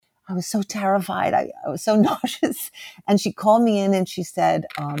I was so terrified. I was so nauseous. And she called me in and she said,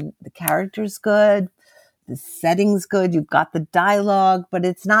 the character's good. The setting's good. You've got the dialogue, but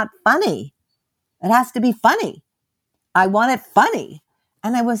it's not funny. It has to be funny. I want it funny.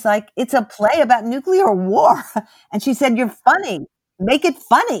 And I was like, it's a play about nuclear war. And she said, you're funny. Make it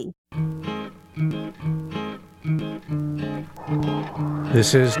funny.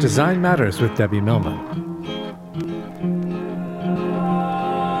 This is Design Matters with Debbie Millman.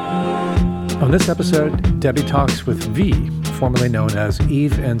 On this episode, Debbie talks with V, formerly known as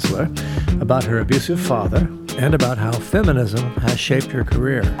Eve Ensler, about her abusive father and about how feminism has shaped her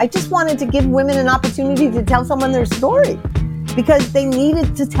career. I just wanted to give women an opportunity to tell someone their story because they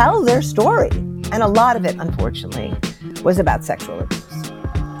needed to tell their story. And a lot of it, unfortunately, was about sexual abuse.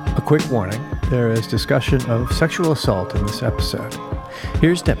 A quick warning, there is discussion of sexual assault in this episode.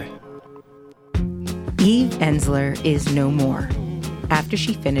 Here's Debbie. Eve Ensler is no more. After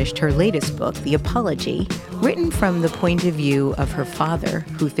she finished her latest book, The Apology, written from the point of view of her father,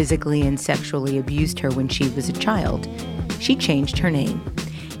 who physically and sexually abused her when she was a child, she changed her name.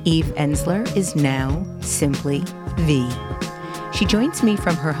 Eve Ensler is now simply V. She joins me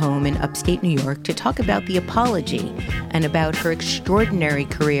from her home in upstate New York to talk about The Apology and about her extraordinary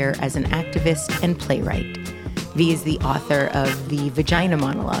career as an activist and playwright. V is the author of the Vagina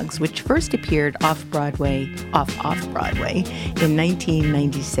Monologues, which first appeared off-Broadway in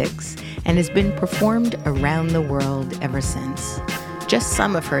 1996 and has been performed around the world ever since. Just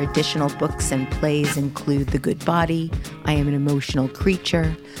some of her additional books and plays include The Good Body, I Am an Emotional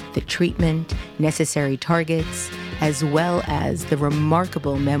Creature, The Treatment, Necessary Targets, as well as the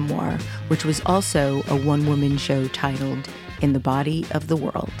remarkable memoir, which was also a one-woman show titled In the Body of the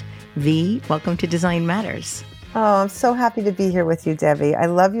World. V, welcome to Design Matters. Oh, I'm so happy to be here with you, Debbie. I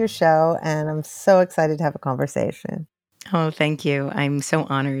love your show, and I'm so excited to have a conversation. Oh, thank you. I'm so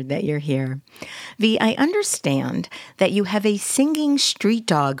honored that you're here. V, I understand that you have a singing street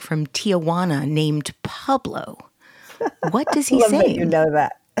dog from Tijuana named Pablo. What does he love sing? That you know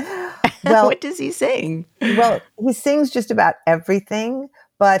that. Well, what does he sing? Well, he sings just about everything,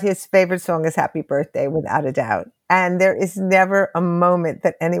 but his favorite song is Happy Birthday, without a doubt. And there is never a moment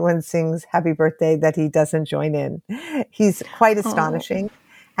that anyone sings Happy Birthday that he doesn't join in. He's quite astonishing.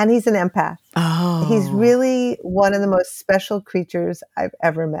 And he's an empath. Oh. He's really one of the most special creatures I've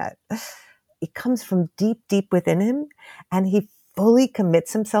ever met. He comes from deep, deep within him, and he fully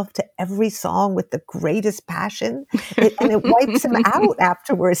commits himself to every song with the greatest passion. And it wipes him out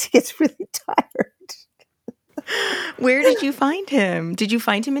afterwards. He gets really tired. Where did you find him? Did you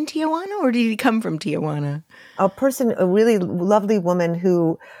find him in Tijuana, or did he come from Tijuana? A really lovely woman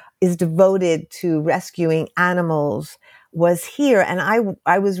who is devoted to rescuing animals was here. And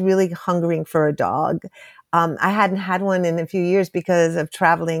I was really hungering for a dog. I hadn't had one in a few years because of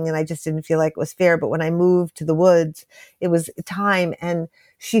traveling, and I just didn't feel like it was fair. But when I moved to the woods, it was time. And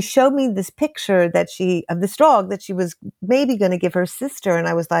she showed me this picture of this dog that she was maybe going to give her sister. And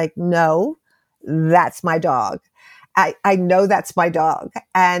I was like, no, that's my dog. I know that's my dog.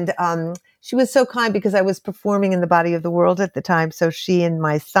 And she was so kind because I was performing in the Body of the World at the time. So she and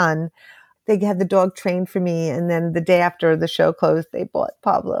my son, they had the dog trained for me. And then the day after the show closed, they bought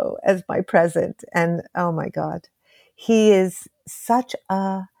Pablo as my present. And oh my God, he is such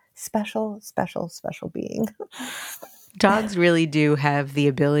a special, special, special being. Dogs really do have the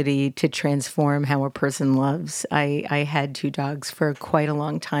ability to transform how a person loves. I had 2 dogs for quite a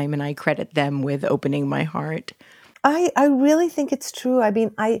long time, and I credit them with opening my heart. I really think it's true. I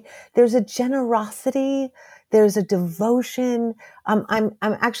mean, there's a generosity, there's a devotion. I'm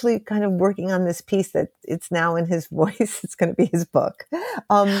actually kind of working on this piece that it's now in his voice. It's going to be his book.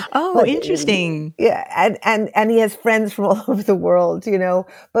 Interesting. Yeah, and he has friends from all over the world, you know.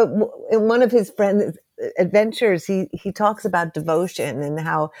 But in one of his friends' adventures, he talks about devotion and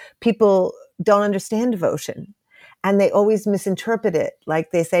how people don't understand devotion. And they always misinterpret it.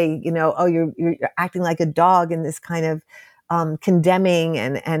 Like they say, you know, oh, you're acting like a dog in this kind of condemning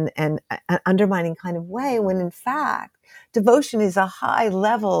and undermining kind of way, when in fact, devotion is a high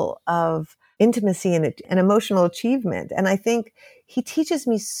level of intimacy and emotional achievement. And I think he teaches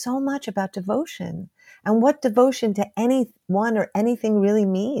me so much about devotion and what devotion to anyone or anything really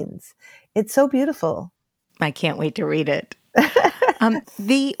means. It's so beautiful. I can't wait to read it.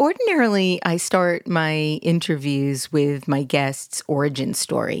 Ordinarily, I start my interviews with my guests' origin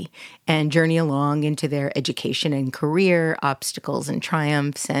story and journey along into their education and career, obstacles and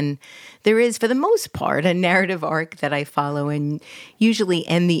triumphs. And there is, for the most part, a narrative arc that I follow and usually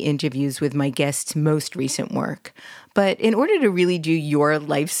end the interviews with my guests' most recent work. But in order to really do your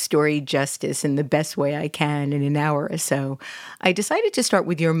life story justice in the best way I can in an hour or so, I decided to start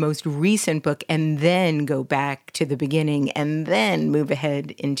with your most recent book and then go back to the beginning and then move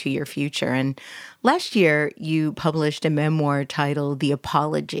ahead into your future. And last year, you published a memoir titled The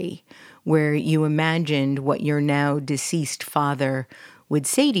Apology, where you imagined what your now deceased father would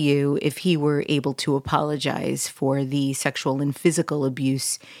say to you if he were able to apologize for the sexual and physical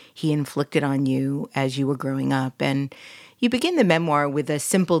abuse he inflicted on you as you were growing up. And you begin the memoir with a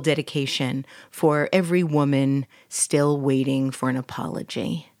simple dedication for every woman still waiting for an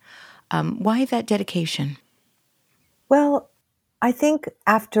apology. Why that dedication? Well, I think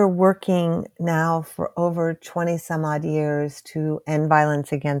after working now for over 20 some odd years to end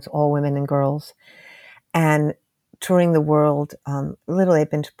violence against all women and girls and touring the world, literally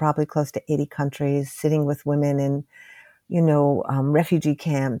I've been to probably close to 80 countries, sitting with women in, refugee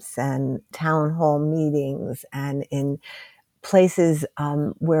camps and town hall meetings and in places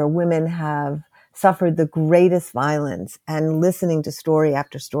where women have suffered the greatest violence, and listening to story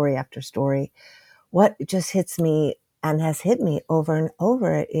after story after story. What just hits me and has hit me over and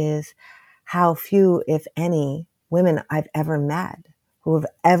over is how few, if any, women I've ever met who have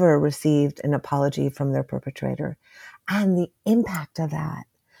ever received an apology from their perpetrator. And the impact of that,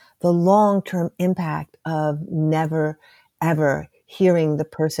 the long-term impact of never, ever hearing the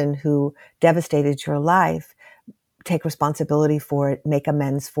person who devastated your life take responsibility for it, make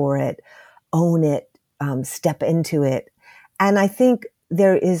amends for it, own it, step into it. And I think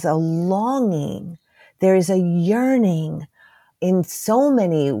there is a longing, there is a yearning in so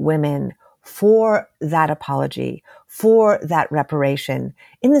many women for that apology, for that reparation.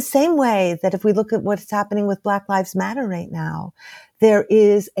 In the same way that if we look at what's happening with Black Lives Matter right now, there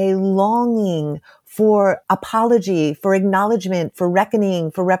is a longing for apology, for acknowledgement, for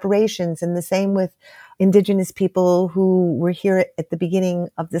reckoning, for reparations, and the same with Indigenous people who were here at the beginning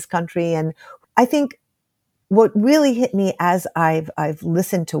of this country. And I think what really hit me as I've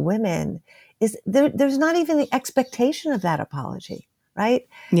listened to women is there's not even the expectation of that apology, right?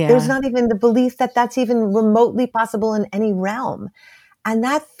 Yeah. There's not even the belief that that's even remotely possible in any realm. And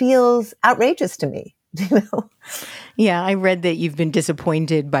that feels outrageous to me, Yeah, I read that you've been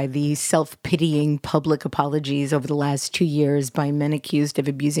disappointed by the self-pitying public apologies over the last 2 years by men accused of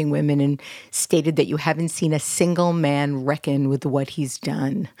abusing women, and stated that you haven't seen a single man reckon with what he's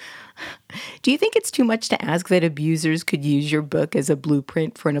done. Do you think it's too much to ask that abusers could use your book as a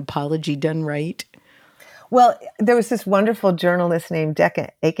blueprint for an apology done right? Well, there was this wonderful journalist named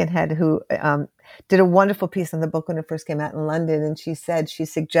Decca Aikenhead who did a wonderful piece on the book when it first came out in London. And she said she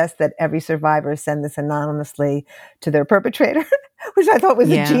suggests that every survivor send this anonymously to their perpetrator, which I thought was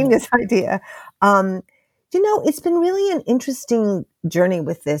a genius idea. It's been really an interesting journey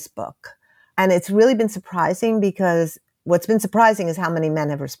with this book. And it's really been surprising because what's been surprising is how many men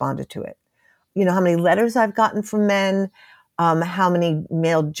have responded to it. How many letters I've gotten from men, how many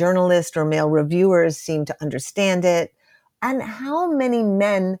male journalists or male reviewers seem to understand it, and how many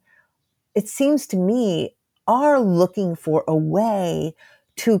men, it seems to me, are looking for a way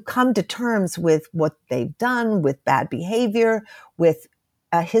to come to terms with what they've done, with bad behavior, with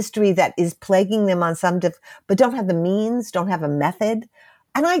a history that is plaguing them on but don't have the means, don't have a method.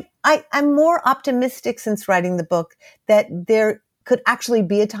 And I'm more optimistic since writing the book that there could actually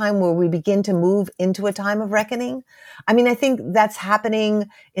be a time where we begin to move into a time of reckoning. I mean, I think that's happening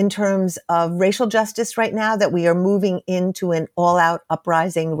in terms of racial justice right now, that we are moving into an all-out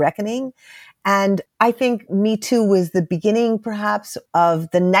uprising reckoning. And I think Me Too was the beginning, perhaps, of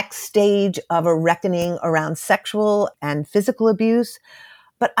the next stage of a reckoning around sexual and physical abuse.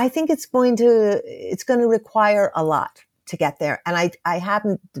 But I think it's going to require a lot to get there. And I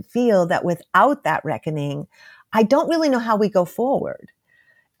happen to feel that without that reckoning, I don't really know how we go forward.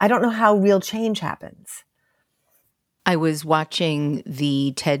 I don't know how real change happens. I was watching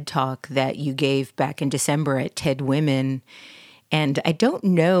the TED Talk that you gave back in December at TED Women, and I don't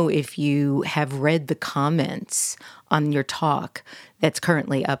know if you have read the comments on your talk that's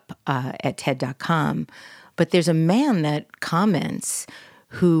currently up at TED.com, but there's a man that comments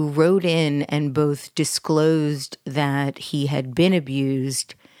who wrote in and both disclosed that he had been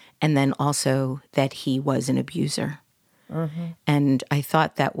abused and then also that he was an abuser. Mm-hmm. And I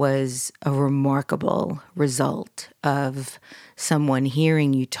thought that was a remarkable result of someone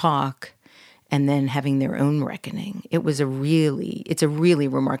hearing you talk and then having their own reckoning. It's a really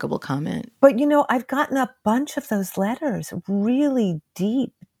remarkable comment. But, I've gotten a bunch of those letters, really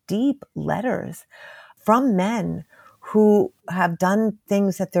deep, deep letters from men who have done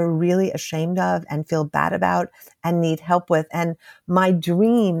things that they're really ashamed of and feel bad about and need help with. And my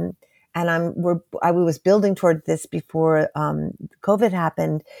dream, and I was building toward this before COVID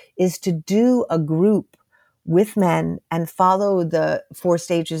happened, is to do a group with men and follow the 4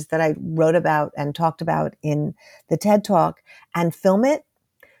 stages that I wrote about and talked about in the TED Talk and film it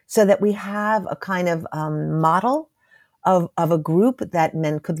so that we have a kind of model of a group that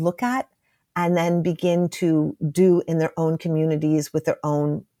men could look at and then begin to do in their own communities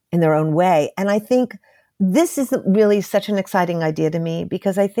in their own way. And I think this is really such an exciting idea to me,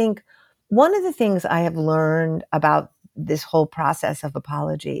 because I think one of the things I have learned about this whole process of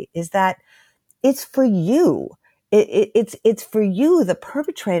apology is that it's for you. It's for you, the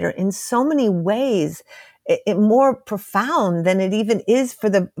perpetrator, in so many ways, more profound than it even is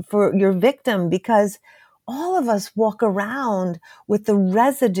for your victim, because all of us walk around with the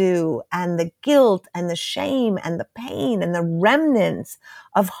residue and the guilt and the shame and the pain and the remnants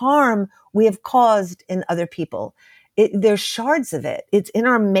of harm we have caused in other people. There's shards of it. It's in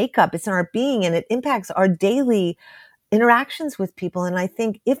our makeup, it's in our being, and it impacts our daily interactions with people. And I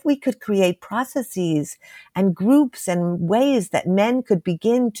think if we could create processes and groups and ways that men could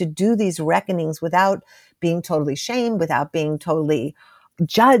begin to do these reckonings without being totally shamed, without being totally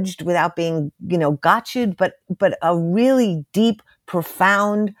judged, without being, gotcha'd, but a really deep,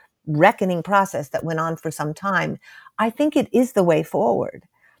 profound reckoning process that went on for some time, I think it is the way forward.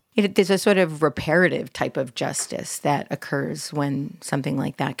 There's a sort of reparative type of justice that occurs when something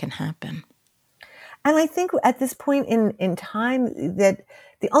like that can happen. And I think at this point in time that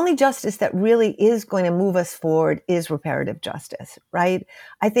the only justice that really is going to move us forward is reparative justice, right?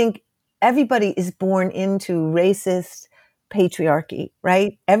 I think everybody is born into racist patriarchy,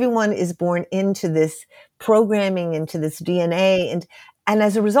 right? Everyone is born into this programming, into this DNA. And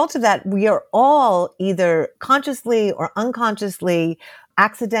as a result of that, we are all either consciously or unconsciously,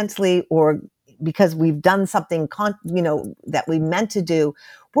 accidentally, or because we've done something, that we meant to do,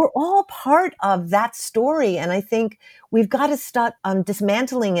 we're all part of that story. And I think we've got to start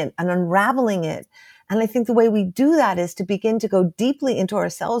dismantling it and unraveling it. And I think the way we do that is to begin to go deeply into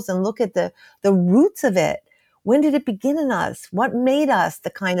ourselves and look at the roots of it. When did it begin in us? What made us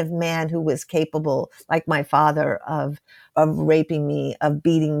the kind of man who was capable, like my father, of raping me, of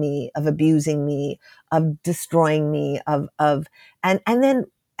beating me, of abusing me, of destroying me, and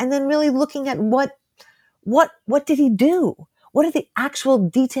then really looking at what did he do? What are the actual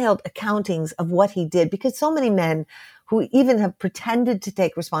detailed accountings of what he did? Because so many men who even have pretended to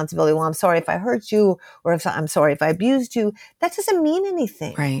take responsibility, well, I'm sorry if I hurt you, or I'm sorry if I abused you, that doesn't mean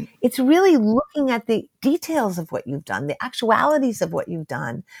anything. Right. It's really looking at the details of what you've done, the actualities of what you've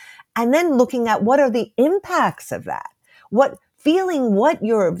done, and then looking at what are the impacts of that. Feeling what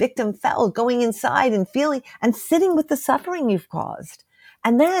your victim felt, going inside and feeling and sitting with the suffering you've caused,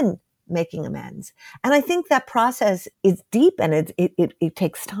 and then making amends. And I think that process is deep and it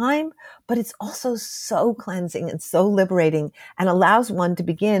takes time, but it's also so cleansing and so liberating and allows one to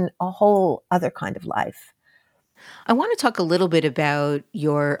begin a whole other kind of life. I want to talk a little bit about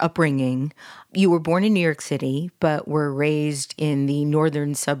your upbringing. You were born in New York City, but were raised in the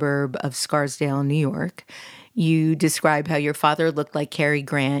northern suburb of Scarsdale, New York. You describe how your father looked like Cary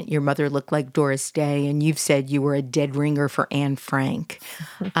Grant, your mother looked like Doris Day, and you've said you were a dead ringer for Anne Frank.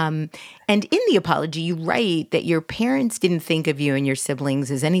 And in the apology, you write that your parents didn't think of you and your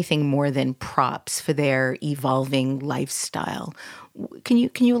siblings as anything more than props for their evolving lifestyle. Can you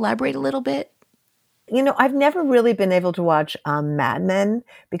elaborate a little bit? I've never really been able to watch Mad Men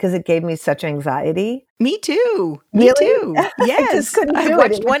because it gave me such anxiety. Me too. Really? Me too. Yes. I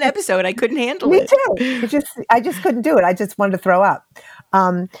watched one episode. I couldn't handle it. Me too. I just couldn't do it. I just wanted to throw up.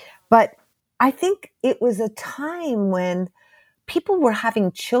 But I think it was a time when people were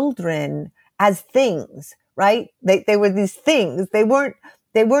having children as things, right? They were these things. They weren't,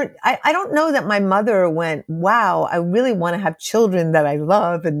 I don't know that my mother went, wow, I really want to have children that I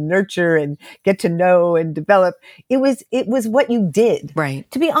love and nurture and get to know and develop. It was what you did. Right.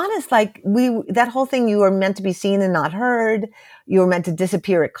 To be honest, that whole thing, you were meant to be seen and not heard. You were meant to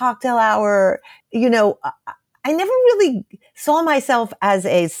disappear at cocktail hour. I never really saw myself as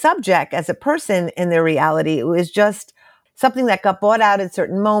a subject, as a person in their reality. It was just something that got bought out at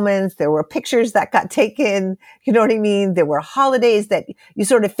certain moments. There were pictures that got taken. You know what I mean? There were holidays that you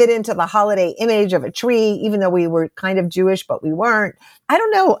sort of fit into the holiday image of a tree, even though we were kind of Jewish, but we weren't. I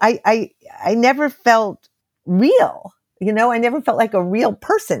don't know. I never felt real. I never felt like a real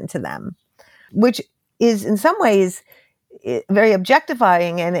person to them. which is in some ways very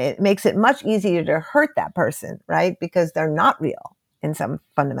objectifying, and it makes it much easier to hurt that person, right? Because they're not real in some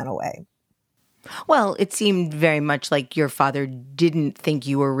fundamental way. Well, it seemed very much like your father didn't think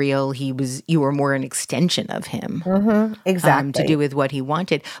you were real. You were more an extension of him. Exactly. To do with what he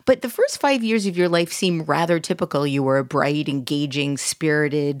wanted. But the first 5 years of your life seem rather typical. You were a bright, engaging,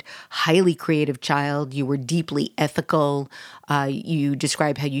 spirited, highly creative child. You were deeply ethical. You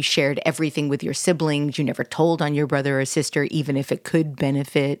describe how you shared everything with your siblings. You never told on your brother or sister, even if it could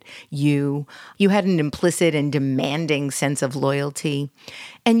benefit you. You had an implicit and demanding sense of loyalty.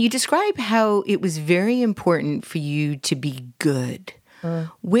 And you describe how it was very important for you to be good.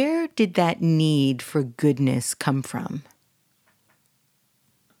 Where did that need for goodness come from?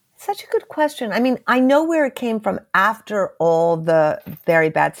 Such a good question. I mean, I know where it came from after all the very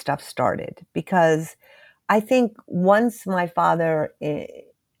bad stuff started, because I think once my father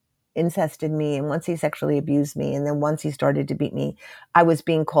incested me, and once he sexually abused me, and then once he started to beat me, I was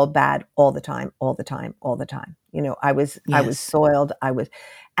being called bad all the time, all the time, all the time. You know, I was soiled.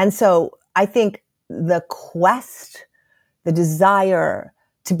 And so I think the quest, the desire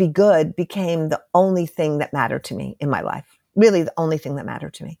to be good became the only thing that mattered to me in my life. Really the only thing that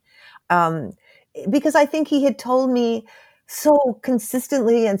mattered to me. Because I think he had told me so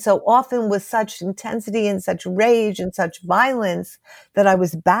consistently and so often with such intensity and such rage and such violence that I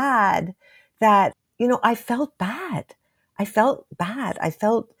was bad, that, you know, I felt bad. I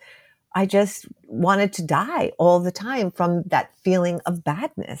just wanted to die all the time from that feeling of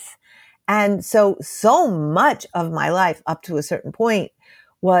badness. And so much of my life up to a certain point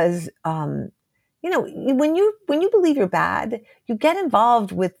was, you know, when you believe you're bad, you get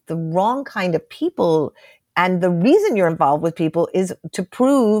involved with the wrong kind of people. And the reason you're involved with people is to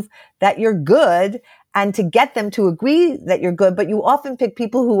prove that you're good and to get them to agree that you're good. But you often pick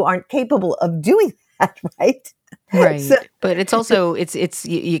people who aren't capable of doing that, right? Right. But it's also,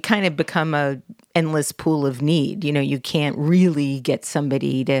 you kind of become a endless pool of need. You know, you can't really get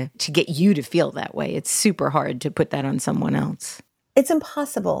somebody to get you to feel that way. It's super hard to put that on someone else. It's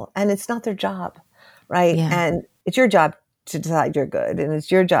impossible, and it's not their job, right? Yeah. And it's your job to decide you're good, and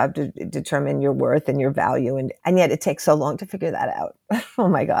it's your job to determine your worth and your value, and yet it takes so long to figure that out. Oh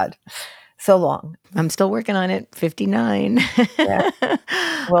my God, so long. I'm still working on it, 59. Yeah.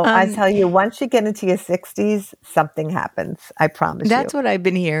 Well, I tell you, once you get into your 60s, something happens. I promise you. That's what I've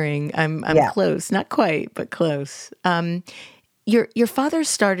been hearing. I'm close, not quite, but close. Your father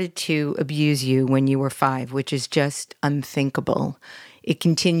started to abuse you when you were 5, which is just unthinkable. It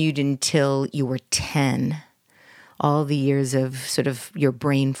continued until you were 10, all the years of sort of your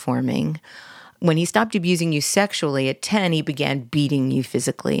brain forming. When he stopped abusing you sexually at 10, he began beating you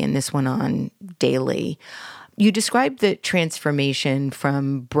physically, and this went on daily. You described the transformation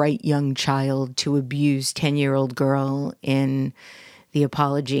from bright young child to abused 10-year-old girl in The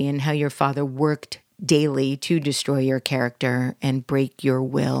Apology, and how your father worked daily to destroy your character and break your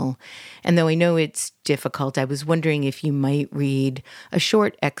will. And though I know it's difficult, I was wondering if you might read a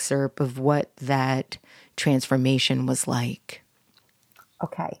short excerpt of what that transformation was like.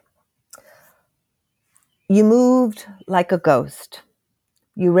 Okay. You moved like a ghost.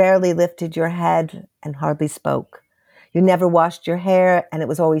 You rarely lifted your head and hardly spoke. You never washed your hair, and it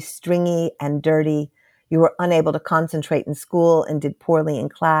was always stringy and dirty. You were unable to concentrate in school and did poorly in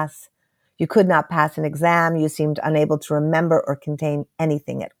class. You could not pass an exam. You seemed unable to remember or contain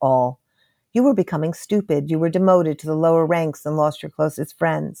anything at all. You were becoming stupid. You were demoted to the lower ranks and lost your closest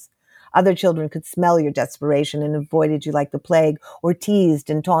friends. Other children could smell your desperation and avoided you like the plague, or teased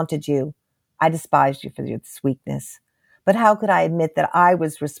and taunted you. I despised you for your sweetness. But how could I admit that I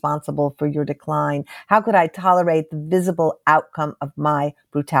was responsible for your decline? How could I tolerate the visible outcome of my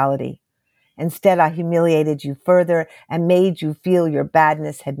brutality? Instead, I humiliated you further and made you feel your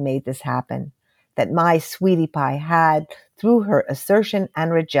badness had made this happen, that my sweetie pie had, through her assertion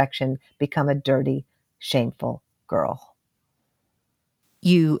and rejection, become a dirty, shameful girl.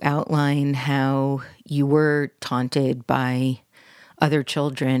 You outline how you were taunted by other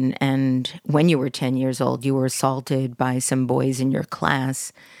children, and when you were 10 years old, you were assaulted by some boys in your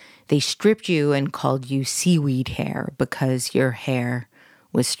class. They stripped you and called you seaweed hair because your hair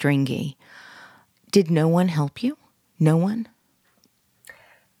was stringy. Did no one help you? No one?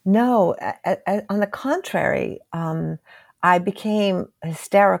 No, on the contrary, I became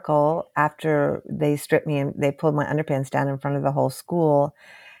hysterical after they stripped me and they pulled my underpants down in front of the whole school.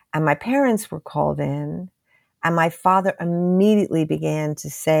 And my parents were called in, and my father immediately began to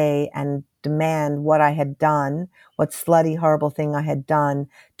say and demand what I had done, what slutty, horrible thing I had done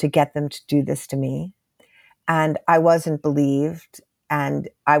to get them to do this to me. And I wasn't believed. and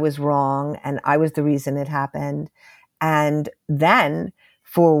I was wrong and I was the reason it happened. And then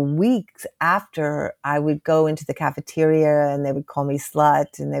for weeks after, I would go into the cafeteria and they would call me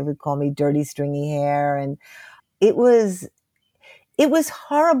slut and they would call me dirty, stringy hair. And it was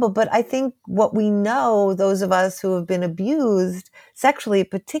horrible. But I think what we know, those of us who have been abused sexually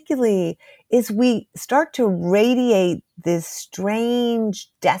particularly, is we start to radiate this strange,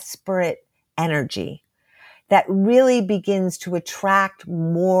 desperate energy that really begins to attract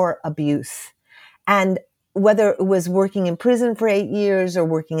more abuse. And whether it was working in prison for 8 years or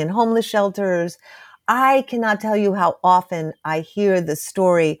working in homeless shelters, I cannot tell you how often I hear the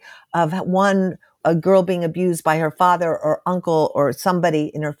story of a girl being abused by her father or uncle or somebody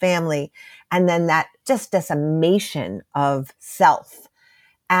in her family. And then that just decimation of self.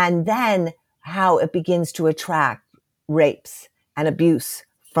 And then how it begins to attract rapes and abuse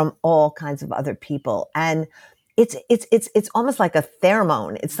from all kinds of other people. And it's almost like a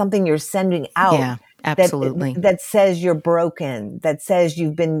pheromone. It's something you're sending out. Yeah, absolutely. That says you're broken, that says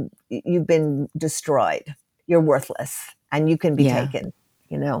you've been destroyed. You're worthless and you can be taken,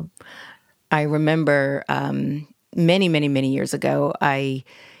 you know. I remember many, many, many years ago, I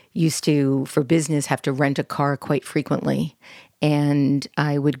used to, for business, have to rent a car quite frequently. And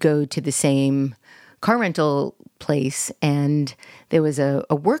I would go to the same car rental place, and there was a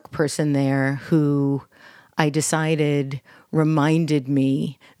work person there who I decided reminded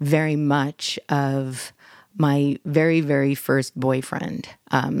me very much of my very, very first boyfriend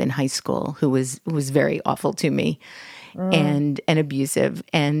in high school, who was very awful to me and abusive.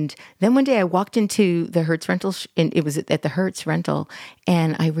 And then one day I walked into the Hertz rental, and it was at the Hertz rental,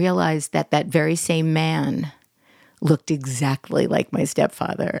 and I realized that that very same man looked exactly like my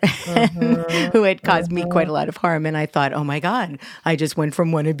stepfather, who had caused me quite a lot of harm. And I thought, oh my God, I just went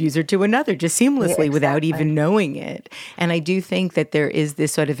from one abuser to another just seamlessly without even knowing it. And I do think that there is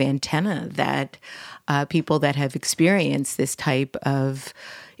this sort of antenna that people that have experienced this type of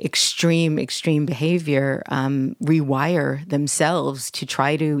extreme behavior rewire themselves to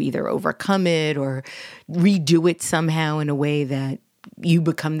try to either overcome it or redo it somehow in a way that you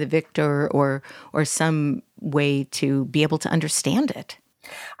become the victor or some way to be able to understand it.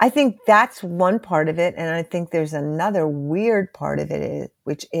 I think that's one part of it. And I think there's another weird part of it,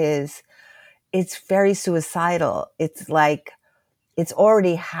 which is it's very suicidal. It's like it's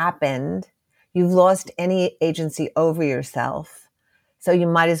already happened. You've lost any agency over yourself. So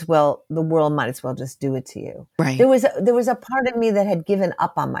the world might as well just do it to you. Right. There was a part of me that had given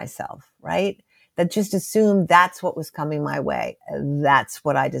up on myself, right? That just assumed that's what was coming my way. That's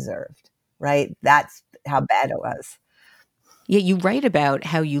what I deserved, right? That's how bad it was. Yeah, you write about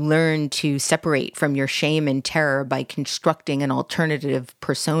how you learned to separate from your shame and terror by constructing an alternative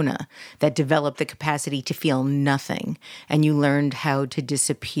persona that developed the capacity to feel nothing, and you learned how to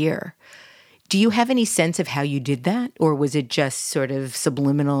disappear. Do you have any sense of how you did that, or was it just sort of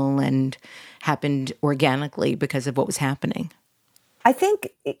subliminal and happened organically because of what was happening? I think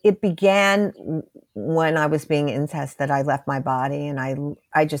it began when I was being incest, that I left my body, and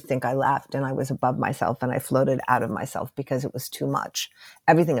I just think I left and I was above myself and I floated out of myself because it was too much.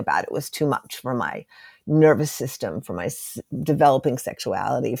 Everything about it was too much for my nervous system, for my developing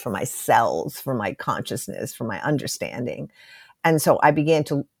sexuality, for my cells, for my consciousness, for my understanding. And so I began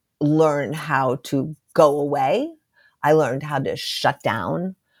to learn how to go away. I learned how to shut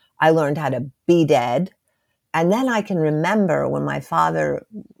down. I learned how to be dead. And then I can remember when my father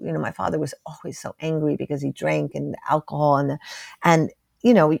was always so angry because he drank and alcohol and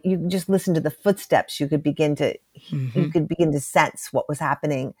you just listen to the footsteps. You could begin to sense what was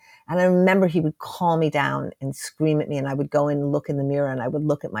happening. And I remember he would call me down and scream at me, and I would go and look in the mirror and I would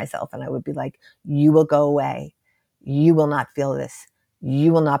look at myself and I would be like, you will go away. You will not feel this.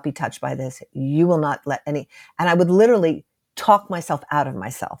 You will not be touched by this. You will not and I would literally talk myself out of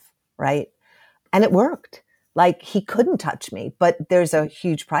myself. Right. And it worked. Like, he couldn't touch me, but there's a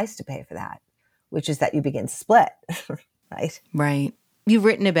huge price to pay for that, which is that you begin to split, right? Right. You've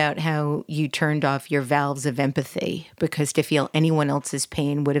written about how you turned off your valves of empathy because to feel anyone else's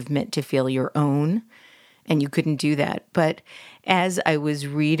pain would have meant to feel your own, and you couldn't do that. But as I was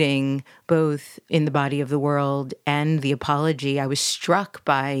reading both In the Body of the World and The Apology, I was struck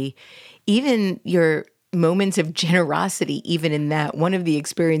by even your moments of generosity, even in that. One of the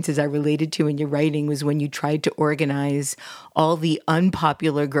experiences I related to in your writing was when you tried to organize all the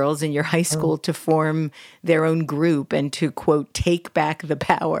unpopular girls in your high school to form their own group and to, quote, take back the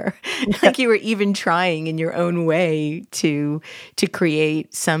power. Like you were even trying in your own way to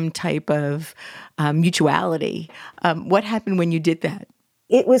create some type of mutuality. What happened when you did that?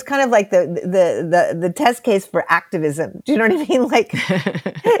 it was kind of like the test case for activism. Do you know what I mean? Like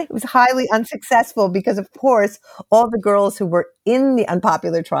it was highly unsuccessful because, of course, all the girls who were in the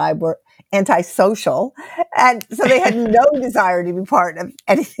unpopular tribe were antisocial. And so they had no desire to be part of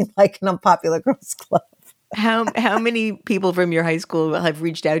anything like an unpopular girls club. How many people from your high school have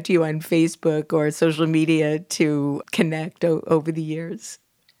reached out to you on Facebook or social media to connect over the years?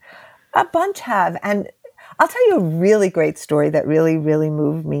 A bunch have. And I'll tell you a really great story that really, really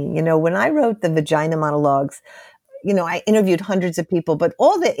moved me. You know, when I wrote the vagina monologues, you know, I interviewed hundreds of people, but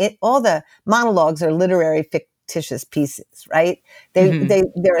all the monologues are literary fictitious pieces, right?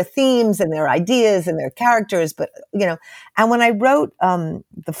 There are themes and there are ideas and there are characters, but, you know, and when I wrote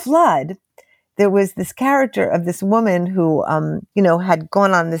The Flood, there was this character of this woman who, you know, had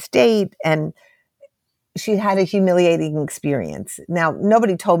gone on this date and she had a humiliating experience. Now,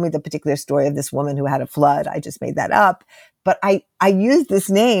 nobody told me the particular story of this woman who had a flood. I just made that up. But I used this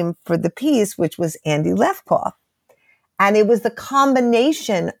name for the piece, which was Andy Lefkoff. And it was the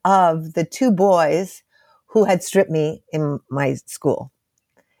combination of the two boys who had stripped me in my school.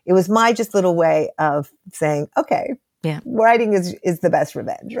 It was my just little way of saying, okay, writing is the best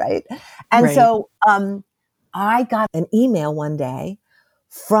revenge, right? And so I got an email one day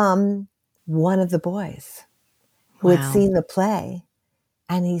from one of the boys who had seen the play.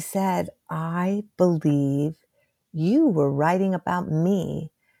 And he said, I believe you were writing about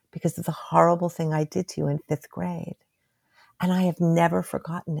me because of the horrible thing I did to you in 5th grade. And I have never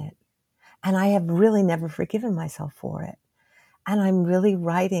forgotten it. And I have really never forgiven myself for it. And I'm really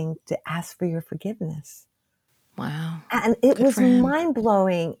writing to ask for your forgiveness. Wow. And it was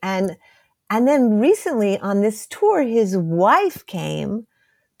mind-blowing. And then recently on this tour, his wife came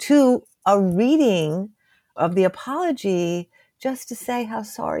to a reading of the apology just to say how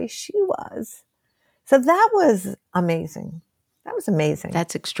sorry she was. So that was amazing. That was amazing.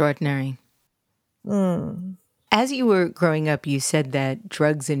 That's extraordinary. Mm. As you were growing up, you said that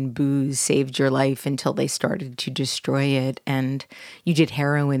drugs and booze saved your life until they started to destroy it. And you did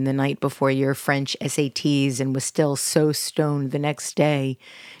heroin the night before your French SATs and was still so stoned the next day,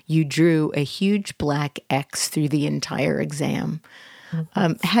 you drew a huge black X through the entire exam.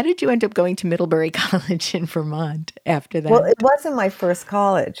 How did you end up going to Middlebury College in Vermont after that? Well, it wasn't my first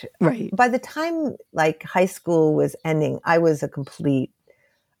college. Right. By the time like high school was ending, I was just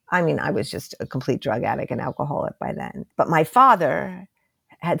a complete drug addict and alcoholic by then. But my father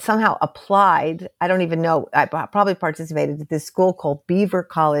had somehow applied, I don't even know, I probably participated at this school called Beaver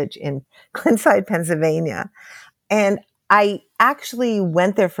College in Glenside, Pennsylvania. And I actually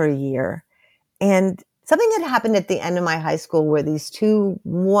went there for a year. And something had happened at the end of my high school where these two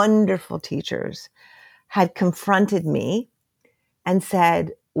wonderful teachers had confronted me and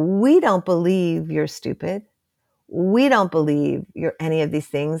said, we don't believe you're stupid. We don't believe you're any of these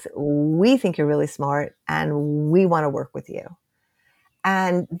things. We think you're really smart and we want to work with you.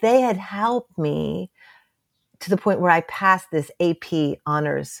 And they had helped me to the point where I passed this AP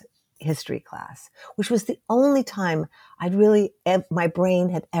honors history class, which was the only time my brain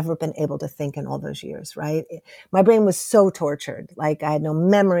had ever been able to think in all those years, right? My brain was so tortured. Like I had no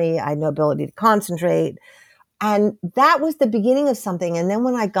memory. I had no ability to concentrate. And that was the beginning of something. And then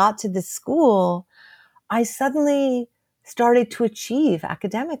when I got to this school, I suddenly started to achieve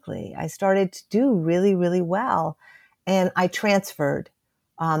academically. I started to do really, really well. And I transferred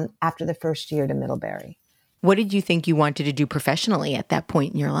after the first year to Middlebury. What did you think you wanted to do professionally at that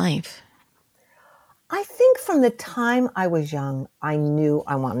point in your life? I think from the time I was young, I knew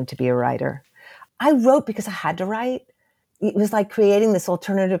I wanted to be a writer. I wrote because I had to write. It was like creating this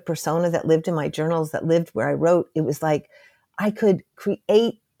alternative persona that lived in my journals, that lived where I wrote. It was like I could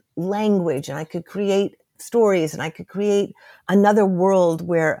create language and I could create stories and I could create another world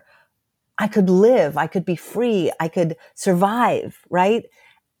where I could live, I could be free, I could survive, right?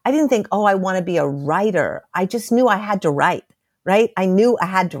 I didn't think, oh, I want to be a writer. I just knew I had to write, right? I knew I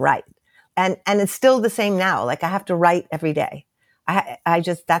had to write. And it's still the same now. Like I have to write every day.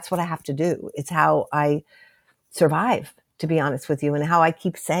 That's what I have to do. It's how I survive, to be honest with you, and how I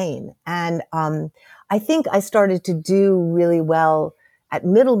keep sane. And I think I started to do really well at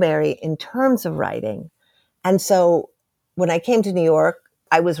Middlebury in terms of writing. And so when I came to New York,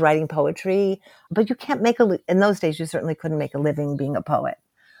 I was writing poetry, but you can't in those days, you certainly couldn't make a living being a poet.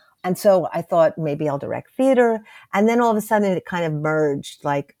 And so I thought maybe I'll direct theater. And then all of a sudden it kind of merged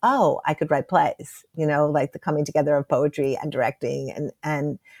like, oh, I could write plays, like the coming together of poetry and directing.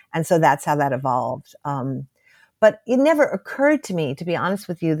 And so that's how that evolved. But it never occurred to me, to be honest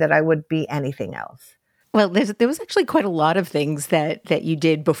with you, that I would be anything else. Well, there was actually quite a lot of things that you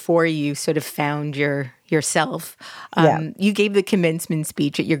did before you sort of found yourself. Yeah. You gave the commencement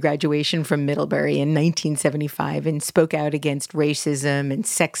speech at your graduation from Middlebury in 1975 and spoke out against racism and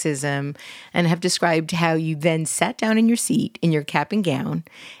sexism, and have described how you then sat down in your seat in your cap and gown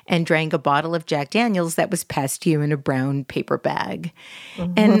and drank a bottle of Jack Daniels that was passed to you in a brown paper bag.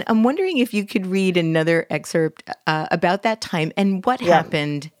 And I'm wondering if you could read another excerpt about that time and what Yeah.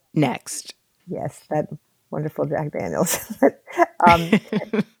 happened next. Yes, that wonderful Jack Daniels.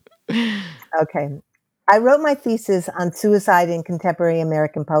 Okay. I wrote my thesis on suicide in contemporary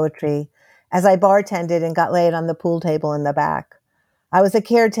American poetry as I bartended and got laid on the pool table in the back. I was a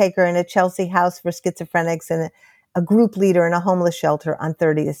caretaker in a Chelsea house for schizophrenics and a group leader in a homeless shelter on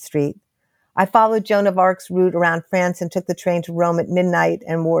 30th Street. I followed Joan of Arc's route around France and took the train to Rome at midnight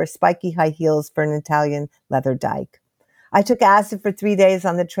and wore spiky high heels for an Italian leather dyke. I took acid for 3 days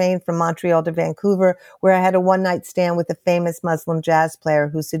on the train from Montreal to Vancouver, where I had a one-night stand with a famous Muslim jazz player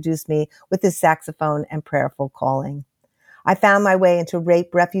who seduced me with his saxophone and prayerful calling. I found my way into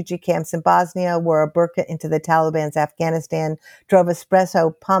rape refugee camps in Bosnia, wore a burqa into the Taliban's Afghanistan, drove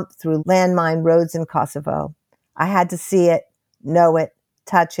espresso pump through landmine roads in Kosovo. I had to see it, know it,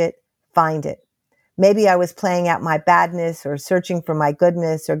 touch it, find it. Maybe I was playing out my badness or searching for my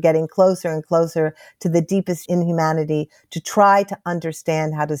goodness or getting closer and closer to the deepest inhumanity to try to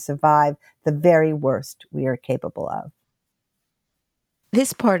understand how to survive the very worst we are capable of.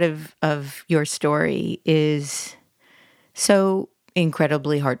 This part of your story is so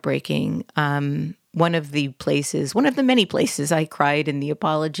incredibly heartbreaking. One of the many places I cried in the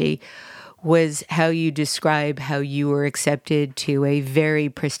apology was how you describe how you were accepted to a very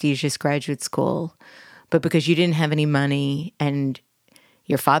prestigious graduate school, but because you didn't have any money and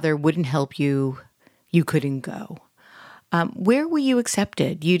your father wouldn't help you, you couldn't go. Where were you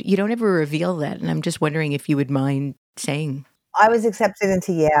accepted? You don't ever reveal that, and I'm just wondering if you would mind saying. I was accepted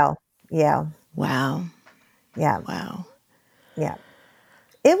into Yale. Yeah. Wow. Yeah. Wow. Yeah.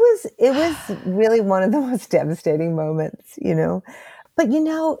 It was really one of the most devastating moments, But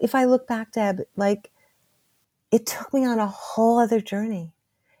if I look back, Deb, it took me on a whole other journey.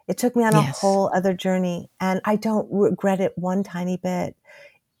 It took me on a whole other journey, and I don't regret it one tiny bit.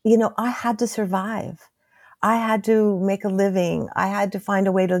 I had to survive. I had to make a living. I had to find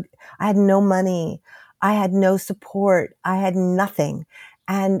a way I had no money. I had no support. I had nothing.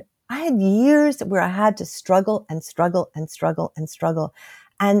 And I had years where I had to struggle and struggle and struggle and struggle.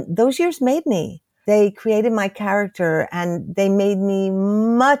 And those years made me. They created my character, and they made me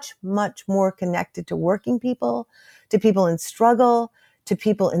much, much more connected to working people, to people in struggle, to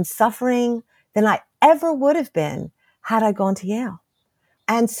people in suffering than I ever would have been had I gone to Yale.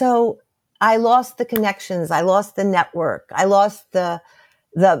 And so I lost the connections. I lost the network. I lost the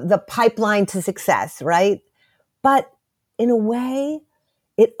pipeline to success, right? But in a way,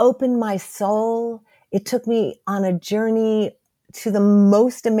 it opened my soul. It took me on a journey to the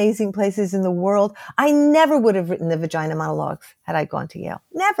most amazing places in the world. I never would have written the Vagina Monologues had I gone to Yale.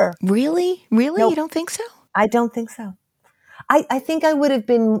 Never. Really? Really? Nope. You don't think so? I don't think so. I think I would have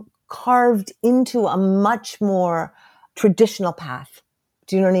been carved into a much more traditional path.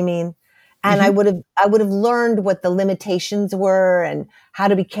 Do you know what I mean? And I would have learned what the limitations were and how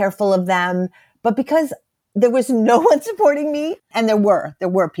to be careful of them. But because there was no one supporting me, and there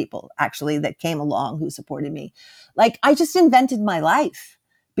were people actually that came along who supported me. I just invented my life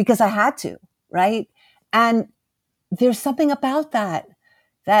because I had to, right? And there's something about that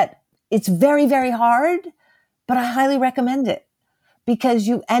it's very, very hard, but I highly recommend it because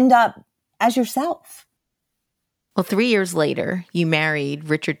you end up as yourself. Well, 3 years later, you married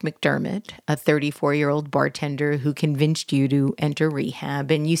Richard McDermott, a 34-year-old bartender who convinced you to enter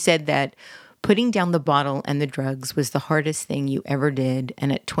rehab. And you said that putting down the bottle and the drugs was the hardest thing you ever did.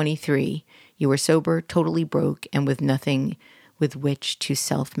 And at 23, you were sober, totally broke, and with nothing with which to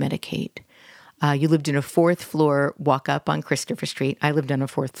self-medicate. You lived in a fourth floor walk up on Christopher Street. I lived on a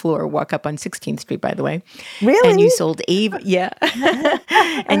fourth floor walk up on 16th Street, by the way. Really? And you sold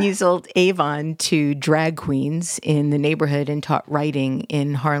and you sold Avon to drag queens in the neighborhood and taught writing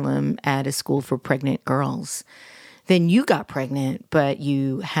in Harlem at a school for pregnant girls. Then you got pregnant, but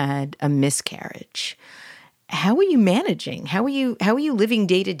you had a miscarriage. How were you managing? How were you living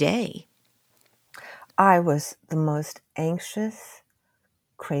day to day? I was the most anxious,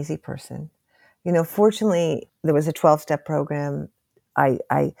 crazy person. Fortunately, there was a 12-step program.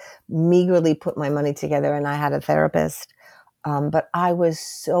 I meagerly put my money together, and I had a therapist. But I was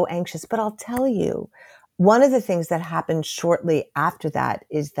so anxious. But I'll tell you, one of the things that happened shortly after that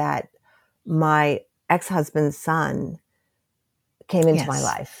is that my ex-husband's son came into my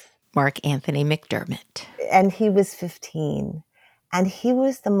life. Mark Anthony McDermott. And he was 15. And he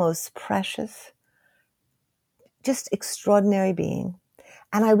was the most precious, just extraordinary being.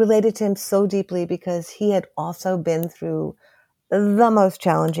 And I related to him so deeply because he had also been through the most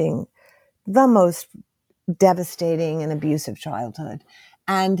challenging, the most devastating and abusive childhood.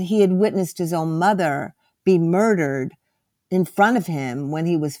 And he had witnessed his own mother be murdered in front of him when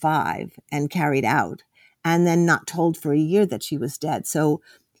he was 5 and carried out, and then not told for a year that she was dead. So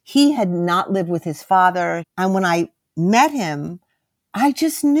he had not lived with his father. And when I met him, I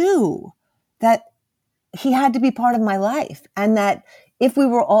just knew that he had to be part of my life, and that if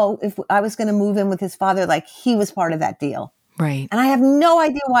I was going to move in with his father, like, he was part of that deal. Right. And I have no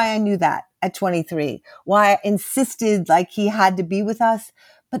idea why I knew that at 23, why I insisted like he had to be with us.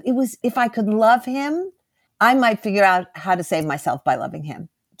 But it was, if I could love him, I might figure out how to save myself by loving him.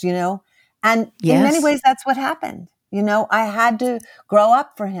 Do you know? And in many ways, that's what happened. You know, I had to grow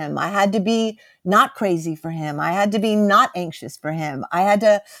up for him. I had to be not crazy for him. I had to be not anxious for him. I had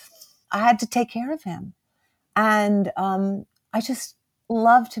to take care of him. And I just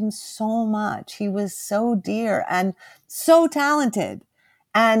loved him so much. He was so dear and so talented.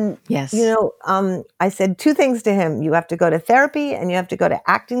 And, you know, I said 2 things to him. You have to go to therapy and you have to go to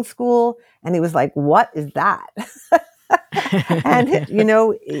acting school. And he was like, what is that? And, you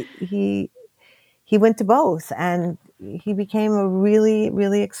know, he went to both, and he became a really,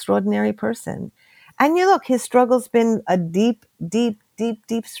 really extraordinary person. And you look, his struggle's been a deep, deep, deep,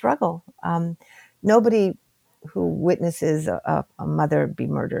 deep struggle. Nobody who witnesses a mother be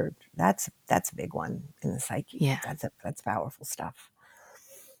murdered, that's a big one in the psyche. Yeah. That's powerful stuff.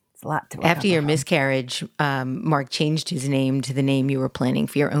 It's a lot to After your from. miscarriage, Mark changed his name to the name you were planning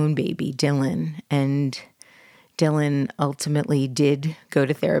for your own baby, Dylan. And Dylan ultimately did go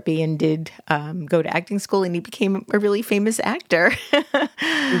to therapy and did go to acting school, and he became a really famous actor.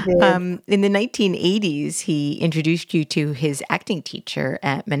 In the 1980s, he introduced you to his acting teacher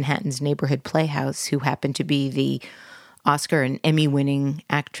at Manhattan's Neighborhood Playhouse, who happened to be the Oscar and Emmy-winning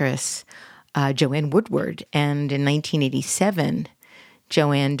actress Joanne Woodward. And in 1987,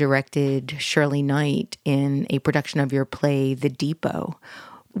 Joanne directed Shirley Knight in a production of your play, The Depot.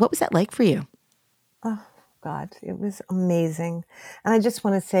 What was that like for you? Oh, God, it was amazing. And I just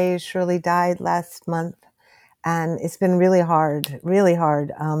want to say Shirley died last month, and it's been really hard, really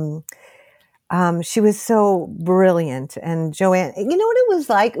hard. She was so brilliant. And Joanne, you know what it was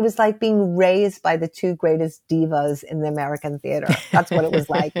like? It was like being raised by the 2 greatest divas in the American theater. That's what it was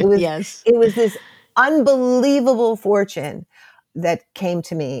like. It was, It was this unbelievable fortune that came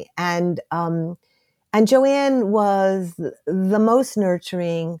to me. And Joanne was the most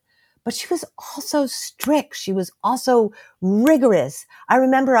nurturing, but she was also strict. She was also rigorous. I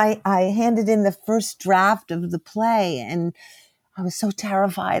remember I handed in the first draft of the play, and I was so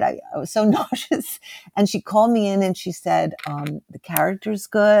terrified. I was so nauseous. And she called me in and she said, the character's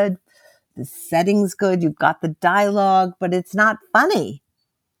good, the setting's good, you've got the dialogue, but it's not funny.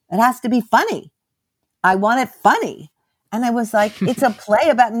 It has to be funny. I want it funny. And I was like, it's a play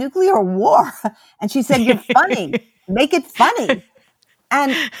about nuclear war. And she said, you're funny. Make it funny.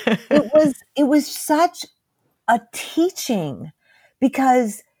 And it was such a teaching,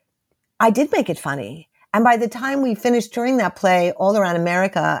 because I did make it funny. And by the time we finished touring that play all around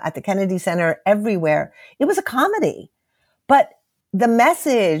America, at the Kennedy Center, everywhere, it was a comedy. But the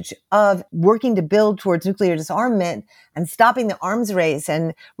message of working to build towards nuclear disarmament and stopping the arms race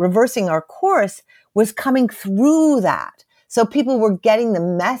and reversing our course was coming through that. So people were getting the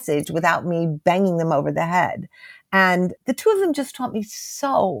message without me banging them over the head. And the 2 of them just taught me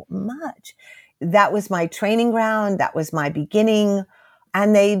so much. That was my training ground. That was my beginning.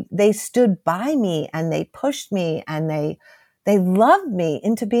 And they stood by me, and they pushed me, and they loved me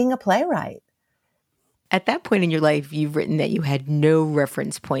into being a playwright. At that point in your life, you've written that you had no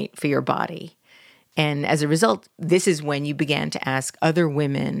reference point for your body. And as a result, this is when you began to ask other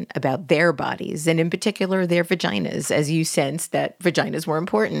women about their bodies, and in particular, their vaginas, as you sensed that vaginas were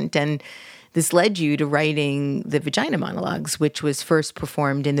important. And this led you to writing the Vagina Monologues, which was first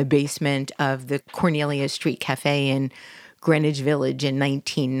performed in the basement of the Cornelia Street Cafe in Greenwich Village in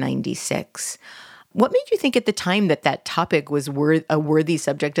 1996. What made you think at the time that that topic was a worthy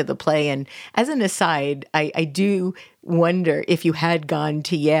subject of the play? And as an aside, I do wonder if you had gone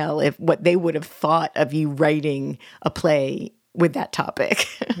to Yale, if what they would have thought of you writing a play with that topic.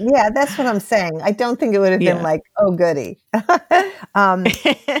 Yeah, that's what I'm saying. I don't think it would have been like, oh, goody.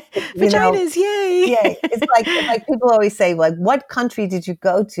 you know, Vaginas, yay! yeah, it's like people always say, like, what country did you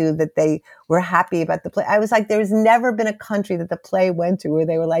go to that they were happy about the play? I was like, there's never been a country that the play went to where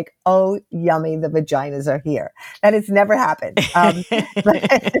they were like, oh, yummy, the vaginas are here. That has never happened.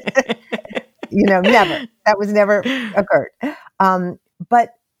 But, never. That was never occurred.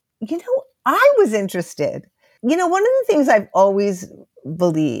 But, I was interested. One of the things I've always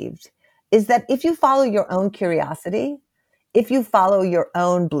believed is that if you follow your own curiosity, if you follow your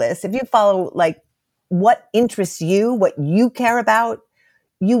own bliss, if you follow like what interests you, what you care about,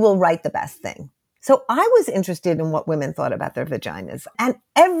 you will write the best thing. So I was interested in what women thought about their vaginas. And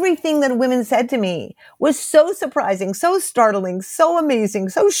everything that women said to me was so surprising, so startling, so amazing,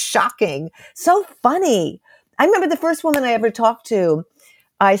 so shocking, so funny. I remember the first woman I ever talked to,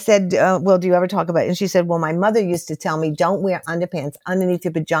 I said, well, do you ever talk about it? And she said, well, my mother used to tell me, don't wear underpants underneath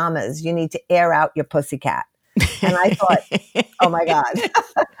your pajamas. You need to air out your pussycat. And I thought, oh my God.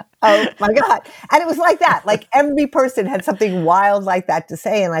 Oh my God. And it was like that. Like every person had something wild like that to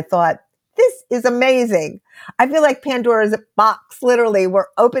say. And I thought, this is amazing. I feel like Pandora's box, literally, we're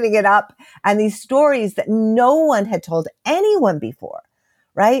opening it up. And these stories that no one had told anyone before,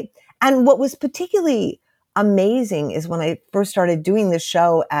 right? And what was particularly amazing is when I first started doing this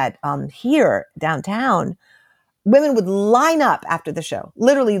show at here downtown, women would line up after the show,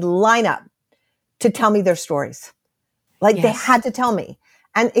 literally line up to tell me their stories. Like They had to tell me.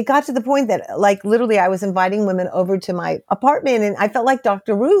 And it got to the point that like literally I was inviting women over to my apartment and I felt like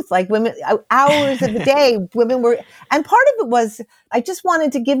Dr. Ruth, like women, hours of the day, women were, and part of it was I just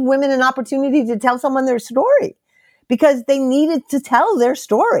wanted to give women an opportunity to tell someone their story because they needed to tell their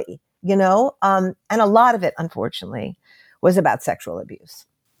story. And a lot of it, unfortunately, was about sexual abuse.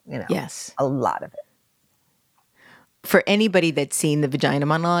 Yes. A lot of it. For anybody that's seen the vagina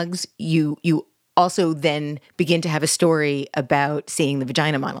monologues, you also then begin to have a story about seeing the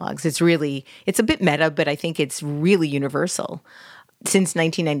vagina monologues. It's a bit meta, but I think it's really universal. Since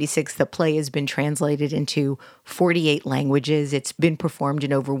 1996, the play has been translated into 48 languages. It's been performed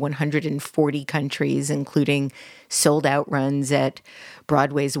in over 140 countries, including sold-out runs at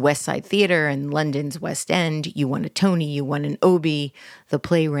Broadway's West Side Theatre and London's West End. You won a Tony, you won an Obie. The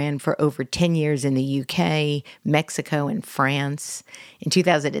play ran for over 10 years in the UK, Mexico, and France. In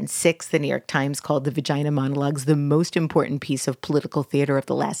 2006, the New York Times called the Vagina Monologues the most important piece of political theater of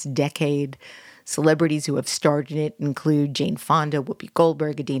the last decade. Celebrities who have starred in it include Jane Fonda, Whoopi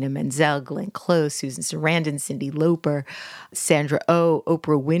Goldberg, Idina Menzel, Glenn Close, Susan Sarandon, Cyndi Lauper, Sandra Oh,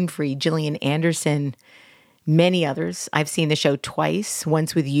 Oprah Winfrey, Gillian Anderson, many others. I've seen the show twice,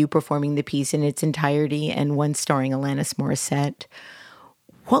 once with you performing the piece in its entirety and once starring Alanis Morissette.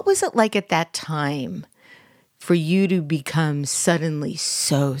 What was it like at that time for you to become suddenly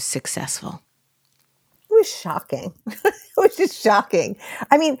so successful? It was shocking. It was just shocking.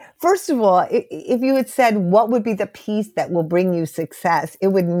 I mean, first of all, if you had said, what would be the piece that will bring you success? It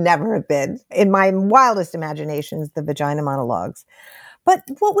would never have been, in my wildest imaginations, the Vagina Monologues. But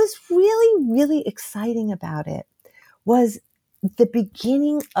what was really, really exciting about it was the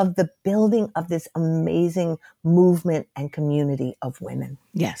beginning of the building of this amazing movement and community of women.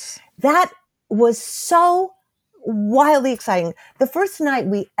 Yes. That was so wildly exciting. The first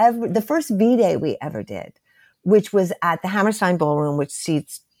V-Day we ever did, which was at the Hammerstein Ballroom, which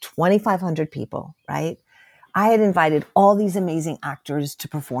seats 2,500 people, right? I had invited all these amazing actors to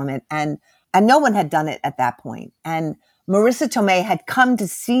perform it, and no one had done it at that point. And Marissa Tomei had come to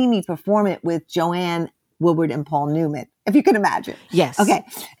see me perform it with Joanne Woodward and Paul Newman, if you can imagine. Yes. Okay.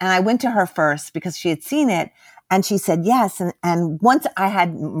 And I went to her first because she had seen it. And she said yes. And once I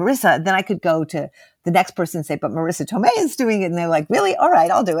had Marissa, then I could go to the next person and say, but Marissa Tomei is doing it. And they're like, really? All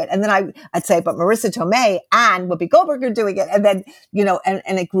right, I'll do it. And then I'd say, but Marissa Tomei and Whoopi Goldberg are doing it. And then,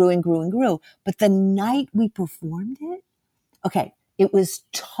 and it grew and grew and grew. But the night we performed it, okay, it was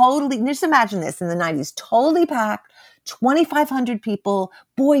totally, just imagine this in the 90s, totally packed, 2,500 people.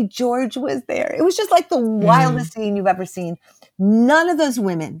 Boy George was there. It was just like the wildest scene you've ever seen. None of those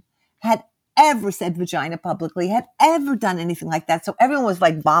women had ever said vagina publicly, had ever done anything like that. So everyone was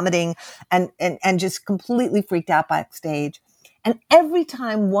like vomiting and just completely freaked out backstage. And every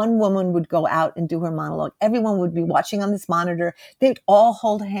time one woman would go out and do her monologue, everyone would be watching on this monitor. They'd all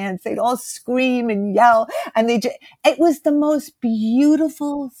hold hands. They'd all scream and yell. And it was the most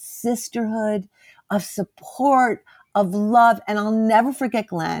beautiful sisterhood of support, of love. And I'll never forget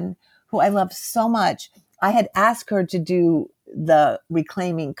Glenn, who I love so much. I had asked her to do the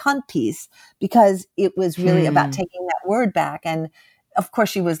reclaiming cunt piece because it was really about taking that word back. And of course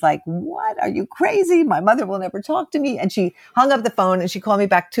she was like, what? Are you crazy? My mother will never talk to me. And she hung up the phone and she called me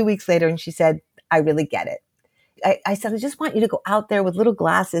back 2 weeks later and she said, I really get it. I said, I just want you to go out there with little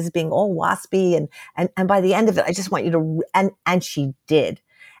glasses, being all waspy. And by the end of it, I just want you to, and she did.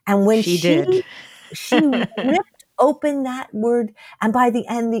 And when She did. she ripped open that word. And by the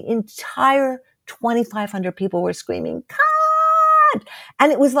end, the entire 2,500 people were screaming, "God!"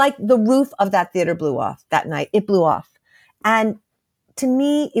 And it was like the roof of that theater blew off that night. It blew off. And to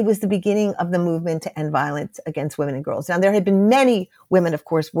me, it was the beginning of the movement to end violence against women and girls. Now, there had been many women, of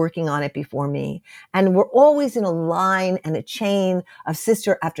course, working on it before me. And we're always in a line and a chain of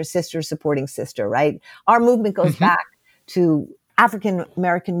sister after sister supporting sister, right? Our movement goes back to African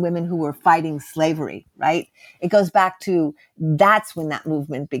American women who were fighting slavery, right? It goes back to that's when that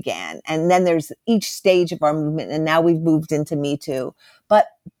movement began. And then there's each stage of our movement. And now we've moved into Me Too. But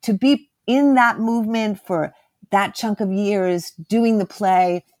to be in that movement for that chunk of years, doing the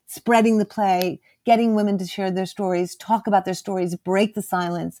play, spreading the play, getting women to share their stories, talk about their stories, break the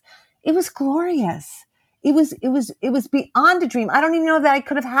silence. It was glorious. It was beyond a dream. I don't even know that I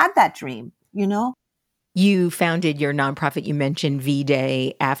could have had that dream, you know? You founded your nonprofit, you mentioned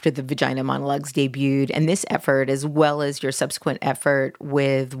V-Day, after the Vagina Monologues debuted, and this effort, as well as your subsequent effort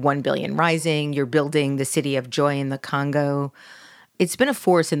with 1 Billion Rising, you're building the City of Joy in the Congo. It's been a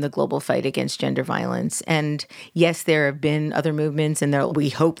force in the global fight against gender violence. And yes, there have been other movements, and we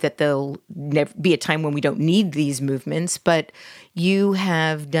hope that there'll never be a time when we don't need these movements. But you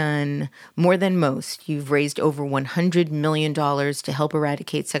have done more than most. You've raised over $100 million to help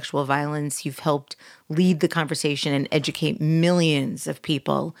eradicate sexual violence. You've helped lead the conversation and educate millions of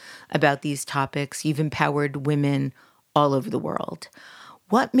people about these topics. You've empowered women all over the world.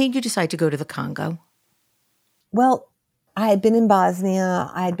 What made you decide to go to the Congo? Well, I had been in Bosnia,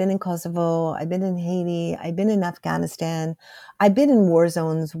 I had been in Kosovo, I'd been in Haiti, I'd been in Afghanistan. I'd been in war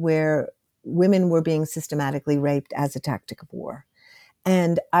zones where women were being systematically raped as a tactic of war.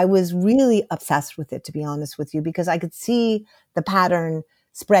 And I was really obsessed with it, to be honest with you, because I could see the pattern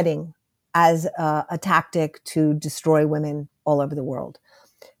spreading as a tactic to destroy women all over the world.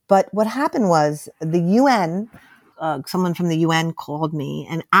 But what happened was the UN, someone from the UN called me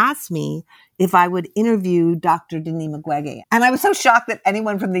and asked me if I would interview Dr. Denis Mukwege. And I was so shocked that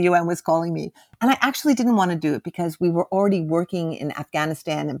anyone from the UN was calling me. And I actually didn't want to do it because we were already working in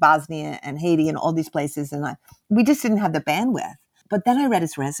Afghanistan and Bosnia and Haiti and all these places. And we just didn't have the bandwidth. But then I read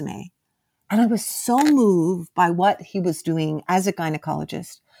his resume and I was so moved by what he was doing as a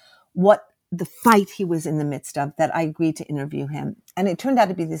gynecologist, what the fight he was in the midst of, that I agreed to interview him. And it turned out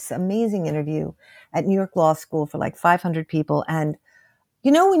to be this amazing interview at New York Law School for like 500 people. And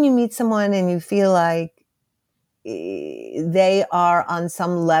you know, when you meet someone and you feel like they are on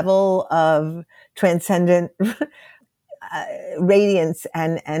some level of transcendent radiance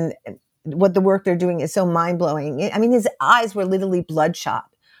and what the work they're doing is so mind-blowing. I mean, his eyes were literally bloodshot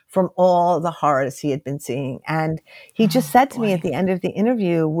from all the horrors he had been seeing. And he just said to me at the end of the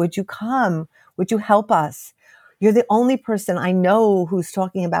interview, would you come? Would you help us? You're the only person I know who's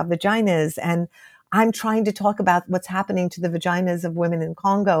talking about vaginas. And I'm trying to talk about what's happening to the vaginas of women in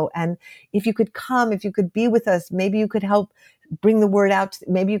Congo. And if you could come, if you could be with us, maybe you could help bring the word out.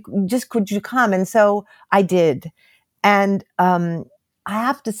 Maybe could you come? And so I did. And I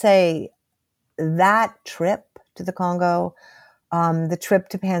have to say that trip to the Congo, the trip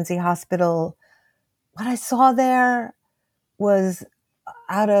to Pansy Hospital, what I saw there was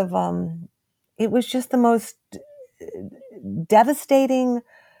it was just the most devastating,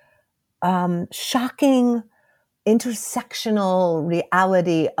 shocking, intersectional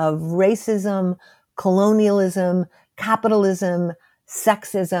reality of racism, colonialism, capitalism,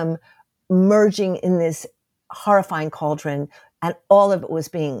 sexism merging in this horrifying cauldron, and all of it was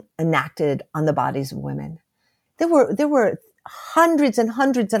being enacted on the bodies of women. There were hundreds and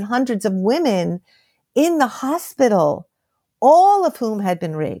hundreds and hundreds of women in the hospital, all of whom had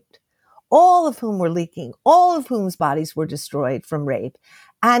been raped, all of whom were leaking, all of whom's bodies were destroyed from rape.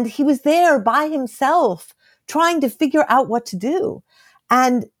 And he was there by himself trying to figure out what to do.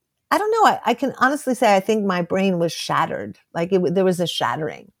 And I don't know, I can honestly say I think my brain was shattered. Like there was a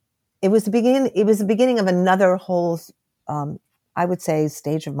shattering. It was the beginning of another whole, I would say,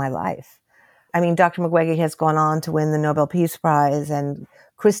 stage of my life. I mean, Dr. Mukwege has gone on to win the Nobel Peace Prize, and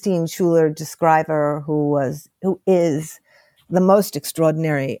Christine Schuler-Descriver, who is the most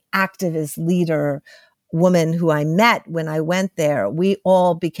extraordinary activist leader woman who I met when I went there.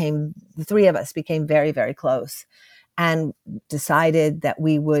 The three of us became very, very close and decided that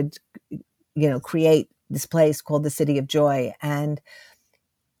we would, create this place called the City of Joy. And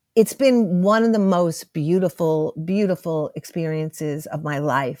it's been one of the most beautiful, beautiful experiences of my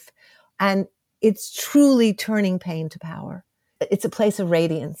life. And it's truly turning pain to power. It's a place of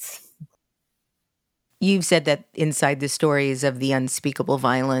radiance. You've said that inside the stories of the unspeakable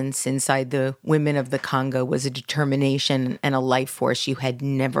violence, inside the women of the Congo was a determination and a life force you had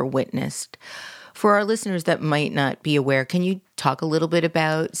never witnessed. For our listeners that might not be aware, can you talk a little bit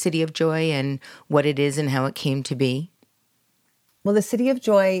about City of Joy and what it is and how it came to be? Well, the City of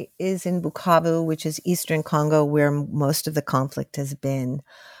Joy is in Bukavu, which is eastern Congo, where most of the conflict has been.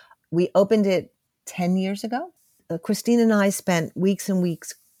 We opened it 10 years ago. Christine and I spent weeks and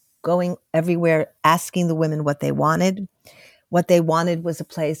weeks going everywhere, asking the women what they wanted. What they wanted was a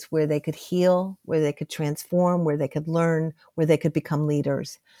place where they could heal, where they could transform, where they could learn, where they could become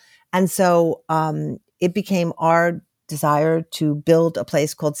leaders. And so it became our desire to build a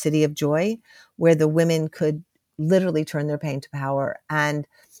place called City of Joy, where the women could literally turn their pain to power. And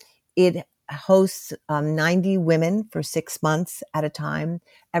it hosts 90 women for 6 months at a time.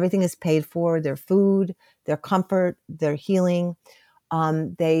 Everything is paid for, their food, their comfort, their healing.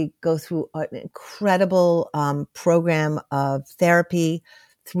 They go through an incredible program of therapy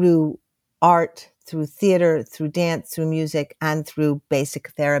through art, through theater, through dance, through music, and through basic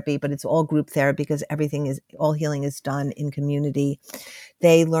therapy. But it's all group therapy because all healing is done in community.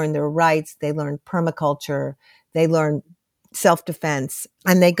 They learn their rights. They learn permaculture. They learn self-defense.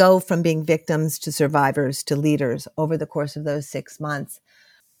 And they go from being victims to survivors to leaders over the course of those 6 months.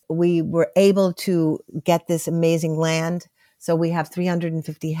 We were able to get this amazing land. So we have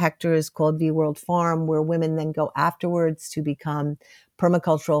 350 hectares called V World Farm, where women then go afterwards to become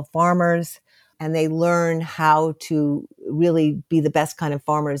permacultural farmers. And they learn how to really be the best kind of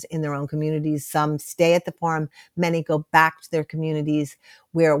farmers in their own communities. Some stay at the farm. Many go back to their communities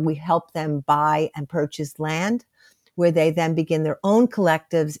where we help them buy and purchase land, where they then begin their own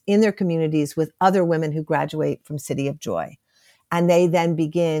collectives in their communities with other women who graduate from City of Joy. And they then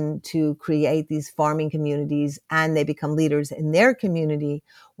begin to create these farming communities, and they become leaders in their community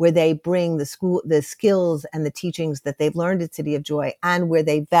where they bring the skills and the teachings that they've learned at City of Joy, and where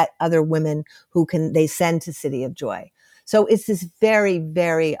they vet other women who they send to City of Joy. So it's this very,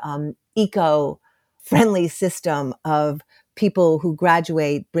 very eco-friendly system of people who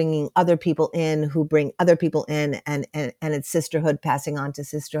graduate, bringing other people in, who bring other people in, and it's sisterhood passing on to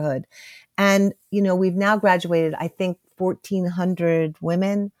sisterhood. And, we've now graduated, I think, 1,400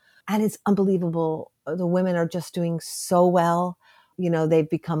 women, and it's unbelievable. The women are just doing so well. They've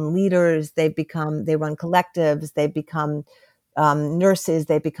become leaders. They run collectives. They've become nurses.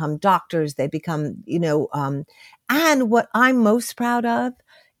 They become doctors. They become, and what I'm most proud of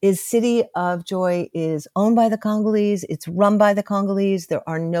is City of Joy is owned by the Congolese. It's run by the Congolese. There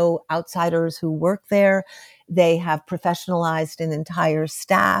are no outsiders who work there. They have professionalized an entire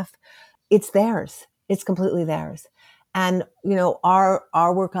staff. It's theirs. It's completely theirs. And,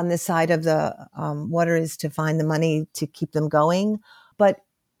 our work on this side of the water is to find the money to keep them going. But,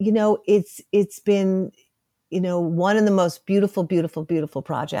 it's been, one of the most beautiful, beautiful, beautiful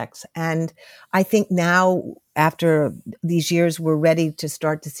projects. And I think now, after these years, we're ready to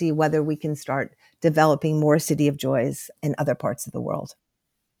start to see whether we can start developing more City of Joys in other parts of the world.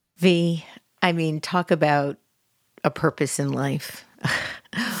 V, talk about a purpose in life.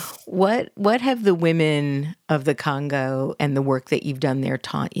 What have the women of the Congo and the work that you've done there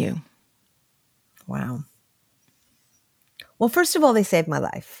taught you? Wow. Well, first of all, they saved my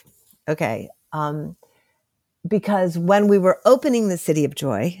life. Okay. Because when we were opening the City of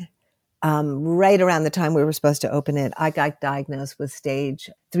Joy, right around the time we were supposed to open it, I got diagnosed with stage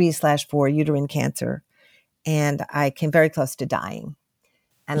 3/4 uterine cancer. And I came very close to dying.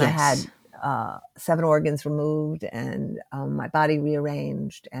 And Yes. I had 7 organs removed, and my body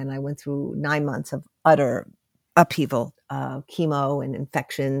rearranged. And I went through 9 months of utter upheaval, chemo and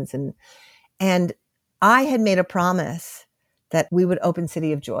infections. And I had made a promise that we would open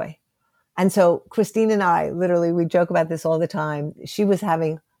City of Joy. And so Christine and I, literally, we joke about this all the time. She was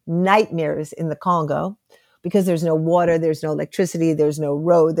having nightmares in the Congo because there's no water, there's no electricity, there's no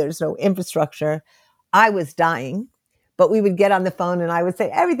road, there's no infrastructure. I was dying. But we would get on the phone and I would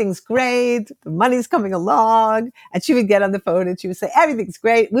say, everything's great. The money's coming along. And she would get on the phone and she would say, everything's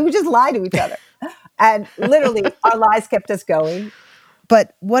great. We would just lie to each other. And literally our lies kept us going.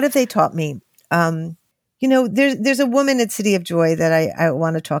 But what have they taught me? There's a woman at City of Joy that I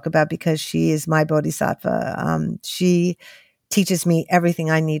want to talk about because she is my bodhisattva. She teaches me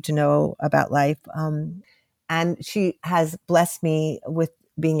everything I need to know about life. And she has blessed me with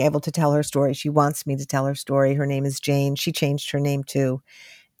being able to tell her story. She wants me to tell her story. Her name is Jane. She changed her name too.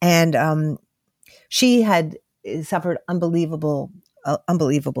 And she had suffered unbelievable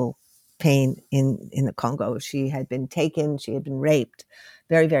pain in the Congo. She had been taken. She had been raped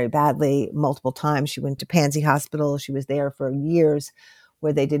very, very badly multiple times. She went to Pansy Hospital. She was there for years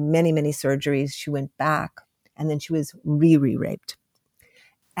where they did many, many surgeries. She went back, and then she was raped.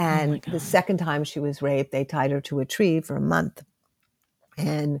 And the second time she was raped, they tied her to a tree for a month.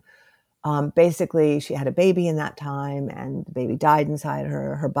 And basically, she had a baby in that time, and the baby died inside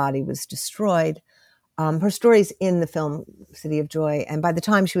her. Her body was destroyed. Her story's in the film City of Joy. And by the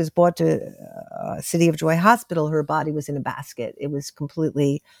time she was brought to City of Joy Hospital, her body was in a basket. It was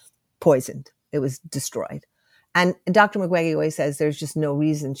completely poisoned. It was destroyed. And Dr. McGuege always says there's just no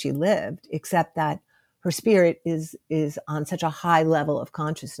reason she lived, except that her spirit is on such a high level of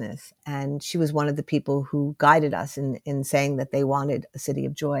consciousness. And she was one of the people who guided us in saying that they wanted a City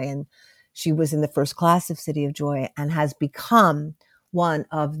of Joy. And she was in the first class of City of Joy and has become one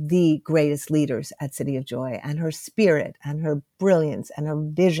of the greatest leaders at City of Joy. And her spirit and her brilliance and her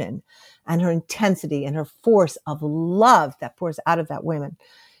vision and her intensity and her force of love that pours out of that woman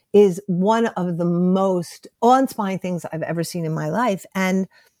is one of the most awe-inspiring things I've ever seen in my life. And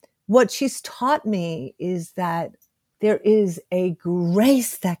what she's taught me is that there is a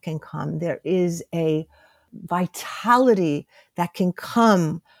grace that can come. There is a vitality that can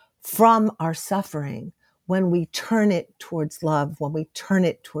come from our suffering when we turn it towards love, when we turn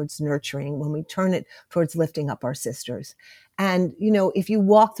it towards nurturing, when we turn it towards lifting up our sisters. And, you know, if you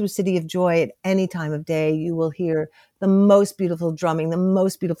walk through City of Joy at any time of day, you will hear the most beautiful drumming, the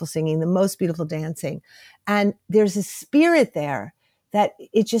most beautiful singing, the most beautiful dancing. And there's a spirit there that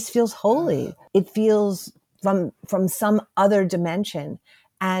it just feels holy. It feels from some other dimension.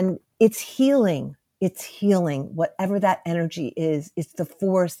 And it's healing. It's healing. Whatever that energy is, it's the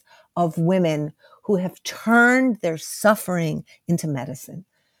force of women who have turned their suffering into medicine.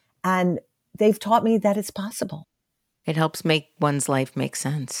 And they've taught me that it's possible. It helps make one's life make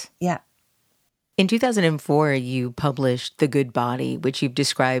sense. Yeah. In 2004, you published The Good Body, which you've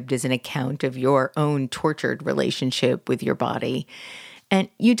described as an account of your own tortured relationship with your body. And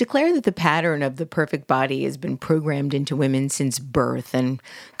you declare that the pattern of the perfect body has been programmed into women since birth, and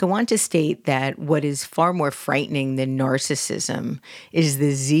go on to state that what is far more frightening than narcissism is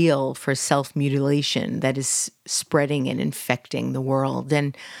the zeal for self-mutilation that is spreading and infecting the world.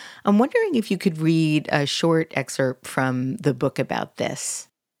 And I'm wondering if you could read a short excerpt from the book about this.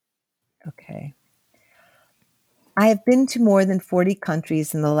 Okay. I have been to more than 40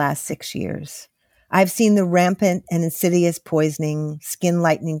 countries in the last 6 years. I've seen the rampant and insidious poisoning skin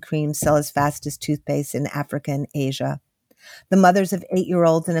lightening creams sell as fast as toothpaste in Africa and Asia. The mothers of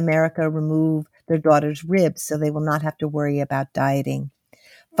 8-year-olds in America remove their daughters' ribs so they will not have to worry about dieting.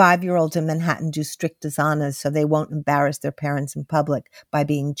 5-year-olds in Manhattan do strict asanas so they won't embarrass their parents in public by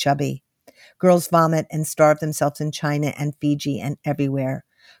being chubby. Girls vomit and starve themselves in China and Fiji and everywhere.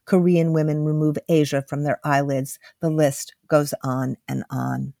 Korean women remove Asia from their eyelids. The list goes on and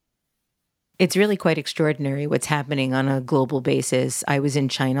on. It's really quite extraordinary what's happening on a global basis. I was in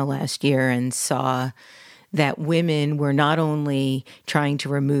China last year and saw that women were not only trying to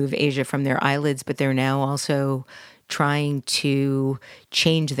remove Asia from their eyelids, but they're now also trying to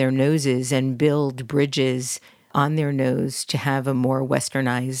change their noses and build bridges on their nose to have a more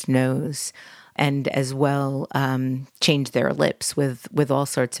westernized nose, and as well change their lips with all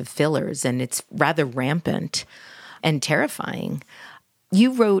sorts of fillers. And it's rather rampant and terrifying.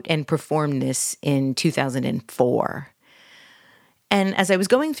 You wrote and performed this in 2004. And as I was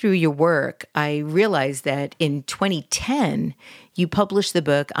going through your work, I realized that in 2010, you published the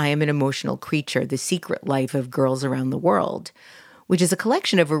book, I Am an Emotional Creature, The Secret Life of Girls Around the World, which is a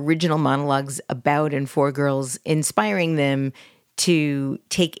collection of original monologues about and for girls, inspiring them to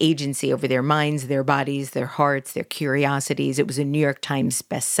take agency over their minds, their bodies, their hearts, their curiosities. It was a New York Times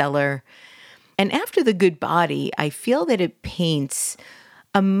bestseller. And after The Good Body, I feel that it paints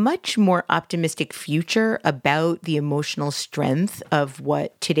a much more optimistic future about the emotional strength of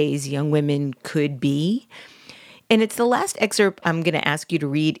what today's young women could be. And it's the last excerpt I'm going to ask you to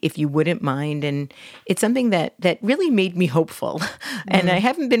read, if you wouldn't mind. And it's something that really made me hopeful. And I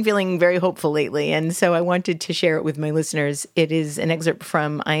haven't been feeling very hopeful lately. And so I wanted to share it with my listeners. It is an excerpt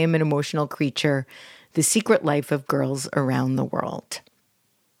from I Am an Emotional Creature, The Secret Life of Girls Around the World.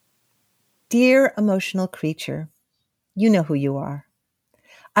 Dear emotional creature, you know who you are.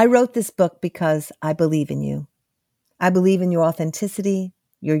 I wrote this book because I believe in you. I believe in your authenticity,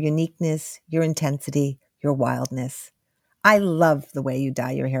 your uniqueness, your intensity, your wildness. I love the way you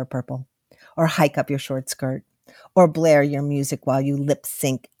dye your hair purple, or hike up your short skirt, or blare your music while you lip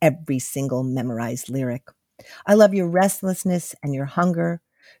sync every single memorized lyric. I love your restlessness and your hunger.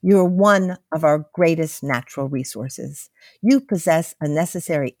 You are one of our greatest natural resources. You possess a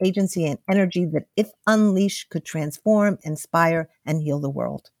necessary agency and energy that, if unleashed, could transform, inspire, and heal the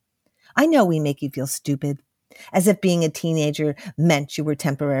world. I know we make you feel stupid. as if being a teenager meant you were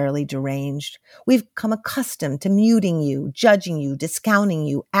temporarily deranged. We've come accustomed to muting you, judging you, discounting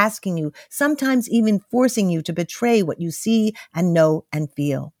you, asking you, sometimes even forcing you to betray what you see and know and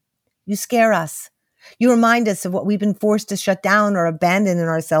feel. You scare us. You remind us of what we've been forced to shut down or abandon in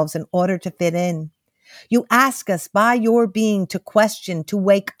ourselves in order to fit in. You ask us by your being to question, to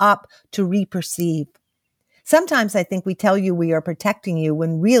wake up, to reperceive. Sometimes I think we tell you we are protecting you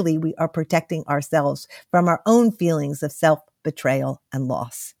when really we are protecting ourselves from our own feelings of self-betrayal and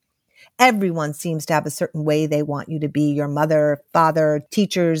loss. Everyone seems to have a certain way they want you to be: your mother, father,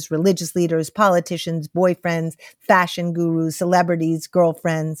 teachers, religious leaders, politicians, boyfriends, fashion gurus, celebrities,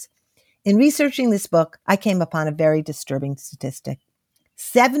 girlfriends. In researching this book, I came upon a very disturbing statistic.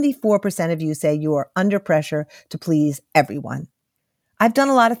 74% of you say you are under pressure to please everyone. I've done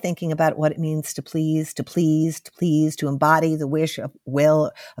a lot of thinking about what it means to please, to embody the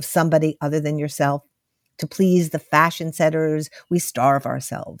will of somebody other than yourself. To please the fashion setters, we starve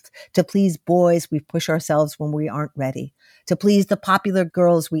ourselves. To please boys, we push ourselves when we aren't ready. To please the popular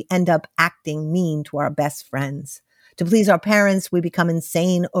girls, we end up acting mean to our best friends. To please our parents, we become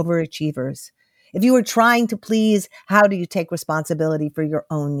insane overachievers. If you are trying to please, how do you take responsibility for your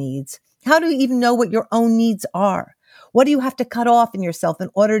own needs? How do you even know what your own needs are? What do you have to cut off in yourself in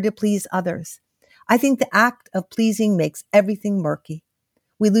order to please others? I think the act of pleasing makes everything murky.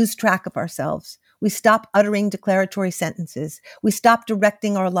 We lose track of ourselves. We stop uttering declaratory sentences. We stop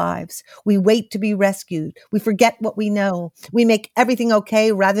directing our lives. We wait to be rescued. We forget what we know. We make everything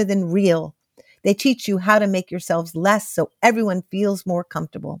okay rather than real. They teach you how to make yourselves less so everyone feels more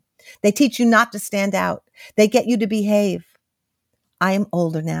comfortable. They teach you not to stand out. They get you to behave. I am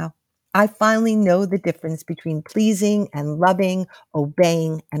older now. I finally know the difference between pleasing and loving,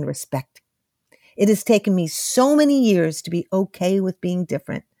 obeying and respect. It has taken me so many years to be okay with being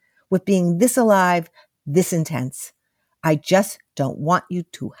different, with being this alive, this intense. I just don't want you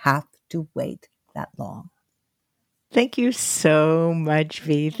to have to wait that long. Thank you so much,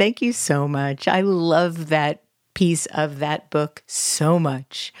 V. Thank you so much. I love that piece of that book so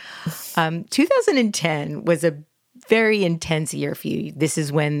much. 2010 was a very intense year for you. This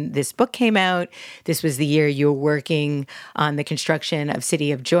is when this book came out. This was the year you were working on the construction of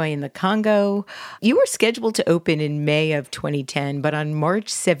City of Joy in the Congo. You were scheduled to open in May of 2010, but on March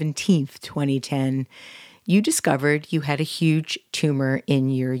 17th, 2010, you discovered you had a huge tumor in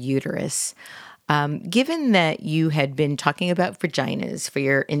your uterus. Given that you had been talking about vaginas for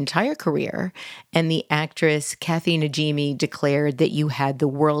your entire career, and the actress Kathy Najimy declared that you had the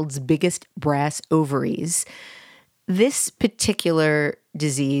world's biggest brass ovaries, this particular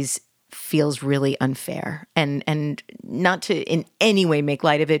disease feels really unfair and not to in any way make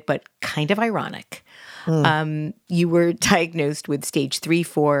light of it, but kind of ironic. You were diagnosed with stage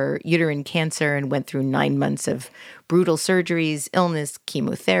 3/4 uterine cancer and went through 9 months of brutal surgeries, illness,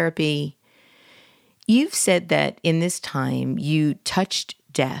 chemotherapy. You've said that in this time you touched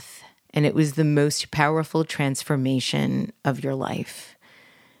death and it was the most powerful transformation of your life.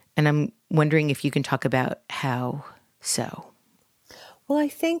 And I'm wondering if you can talk about how so. Well, I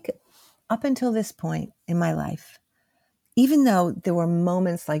think up until this point in my life, even though there were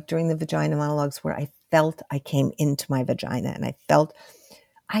moments like during the vagina monologues where I felt I came into my vagina and I felt,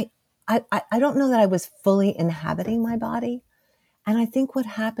 I don't know that I was fully inhabiting my body. And I think what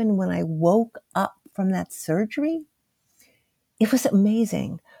happened when I woke up from that surgery, it was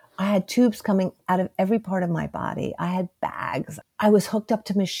amazing. I had tubes coming out of every part of my body. I had bags. I was hooked up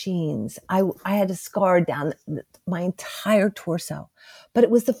to machines. I had a scar down my entire torso. But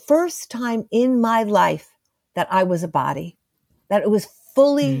it was the first time in my life that I was a body, that it was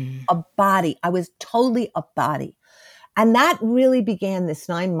fully a body. I was totally a body. And that really began this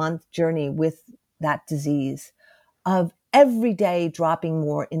 9-month journey with that disease of every day dropping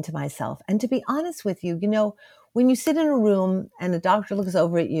more into myself. And to be honest with you, when you sit in a room and a doctor looks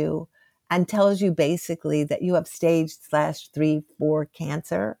over at you and tells you basically that you have stage /3/4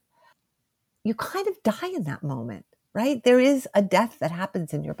 cancer, you kind of die in that moment, right? There is a death that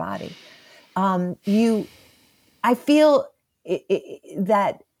happens in your body. I feel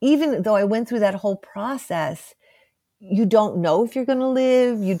that even though I went through that whole process, you don't know if you're going to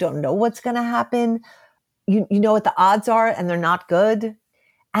live. You don't know what's going to happen. You know what the odds are, and they're not good.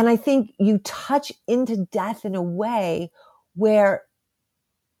 And I think you touch into death in a way where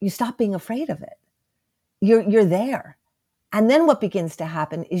you stop being afraid of it. You're there. And then what begins to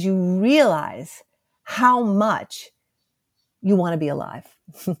happen is you realize how much you want to be alive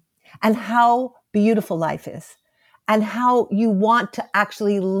and how beautiful life is and how you want to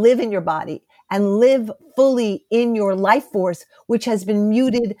actually live in your body and live fully in your life force, which has been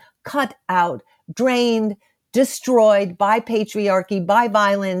muted, cut out, drained, destroyed by patriarchy, by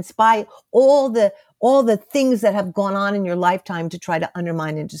violence, by all the things that have gone on in your lifetime to try to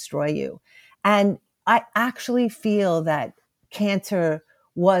undermine and destroy you. And I actually feel that cancer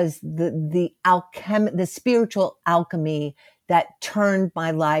was the spiritual alchemy that turned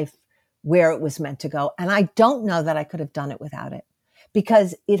my life where it was meant to go. And I don't know that I could have done it without it,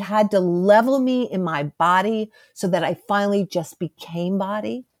 because it had to level me in my body so that I finally just became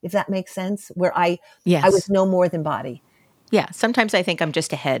body, if that makes sense, where I was Yes. no more than body. Yeah. Sometimes I think I'm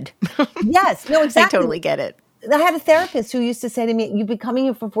just a head. Yes, no, I exactly. totally get it. I had a therapist who used to say to me, "You've been coming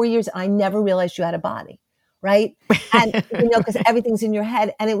here for 4 years. I never realized you had a body." Right. And, because everything's in your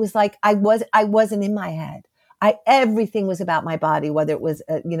head. And it was like, I wasn't in my head. Everything was about my body, whether it was,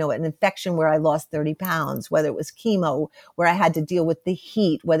 an infection where I lost 30 pounds, whether it was chemo, where I had to deal with the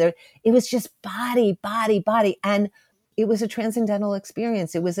heat, whether it was just body, body, body. And it was a transcendental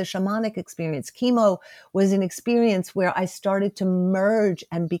experience. It was a shamanic experience. Chemo was an experience where I started to merge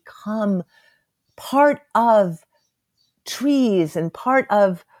and become part of trees and part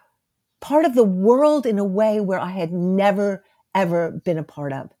of the world in a way where I had never, ever been a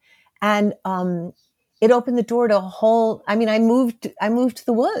part of. And it opened the door to I moved to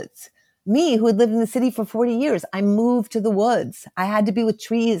the woods. Me, who had lived in the city for 40 years, I moved to the woods. I had to be with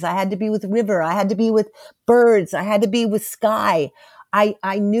trees. I had to be with river. I had to be with birds. I had to be with sky.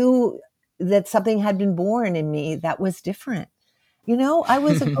 I knew that something had been born in me that was different. I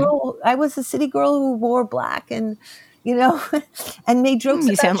was a city girl who wore black and, and made jokes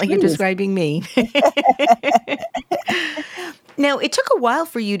You about sound like you're trees. describing me. Now, it took a while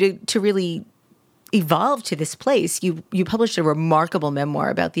for you to really evolve to this place. You published a remarkable memoir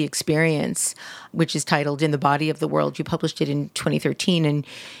about the experience, which is titled In the Body of the World. You published it in 2013. And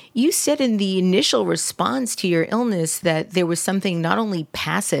you said in the initial response to your illness that there was something not only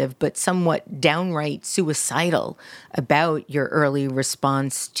passive, but somewhat downright suicidal about your early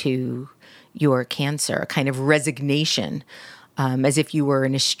response to your cancer, a kind of resignation, as if you were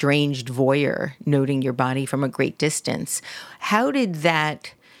an estranged voyeur, noting your body from a great distance. How did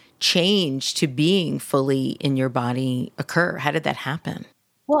that change to being fully in your body occur? How did that happen?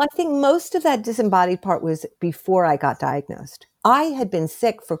 Well, I think most of that disembodied part was before I got diagnosed. I had been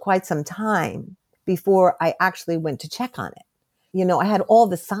sick for quite some time before I actually went to check on it. I had all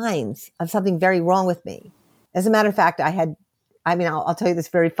the signs of something very wrong with me. As a matter of fact, I'll tell you this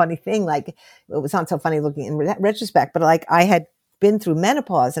very funny thing. Like, it was not so funny looking in retrospect, but like, I had been through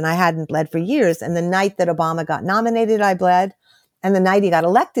menopause and I hadn't bled for years. And the night that Obama got nominated, I bled. And the night he got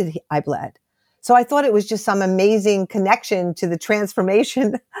elected, I bled. So I thought it was just some amazing connection to the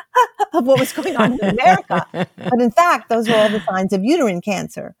transformation of what was going on in America. But in fact, those were all the signs of uterine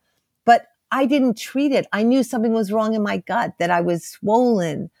cancer. But I didn't treat it. I knew something was wrong in my gut, that I was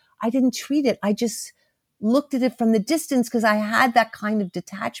swollen. I didn't treat it. I just looked at it from the distance because I had that kind of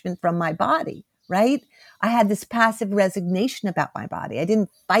detachment from my body, right? I had this passive resignation about my body. I didn't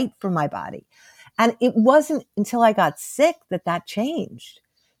fight for my body. And it wasn't until I got sick that changed,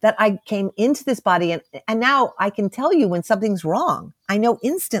 that I came into this body. And now I can tell you when something's wrong. I know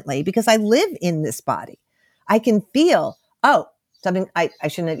instantly because I live in this body. I can feel, something, I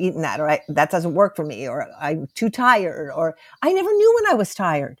shouldn't have eaten that, or that doesn't work for me, or I'm too tired, or I never knew when I was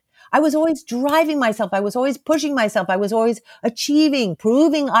tired. I was always driving myself. I was always pushing myself. I was always achieving,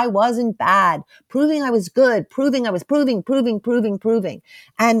 proving I wasn't bad, proving I was good, proving I was proving.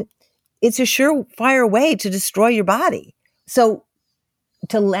 And it's a surefire way to destroy your body. So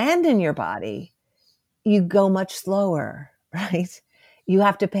to land in your body, you go much slower, right? You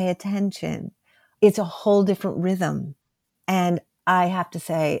have to pay attention. It's a whole different rhythm. And I have to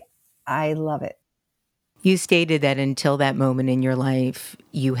say, I love it. You stated that until that moment in your life,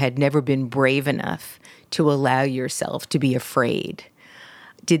 you had never been brave enough to allow yourself to be afraid.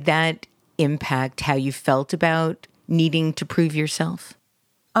 Did that impact how you felt about needing to prove yourself?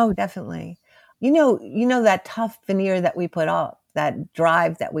 Oh, definitely. You know that tough veneer that we put up, that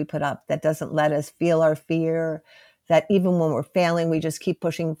drive that we put up that doesn't let us feel our fear, that even when we're failing, we just keep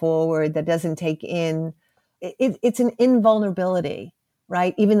pushing forward, that doesn't take in. It's an invulnerability,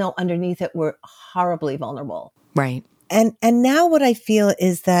 right? Even though underneath it, we're horribly vulnerable. Right. And now what I feel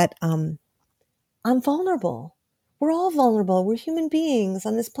is that I'm vulnerable. We're all vulnerable. We're human beings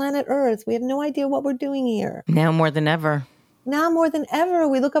on this planet Earth. We have no idea what we're doing here. Now more than ever. Now more than ever,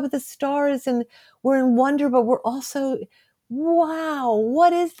 we look up at the stars and we're in wonder, but we're also, wow,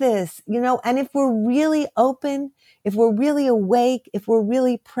 what is this? And if we're really open, if we're really awake, if we're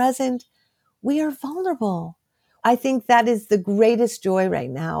really present, we are vulnerable. I think that is the greatest joy right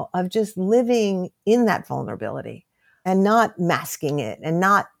now, of just living in that vulnerability and not masking it and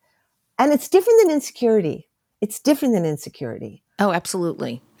it's different than insecurity. It's different than insecurity. Oh,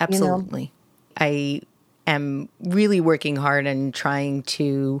 absolutely. You know? Absolutely. I am really working hard and trying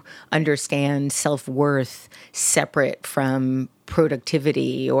to understand self-worth separate from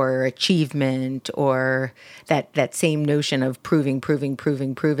productivity or achievement or that same notion of proving.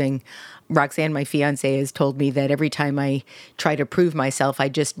 Roxanne, my fiance, has told me that every time I try to prove myself, I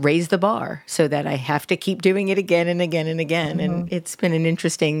just raise the bar so that I have to keep doing it again and again and again. And it's been an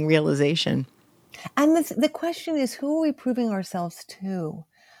interesting realization. And the question is, who are we proving ourselves to?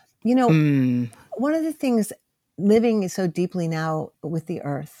 You know, one of the things living so deeply now with the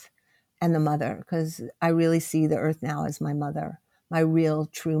earth and the mother, because I really see the earth now as my mother, my real,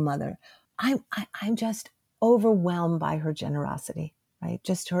 true mother. I'm just overwhelmed by her generosity, right?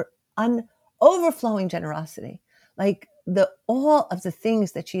 Just her overflowing generosity. Like all of the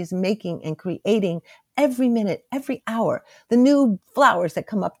things that she is making and creating every minute, every hour, the new flowers that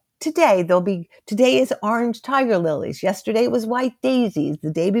come up. Today is orange tiger lilies. Yesterday was white daisies. The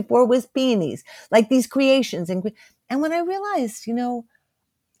day before was peonies. Like these creations. And when I realized,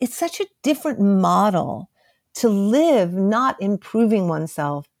 it's such a different model to live, not improving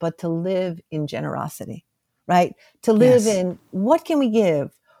oneself, but to live in generosity, right? To live Yes. in what can we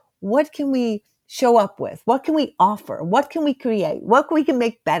give? What can we show up with? What can we offer? What can we create? What we can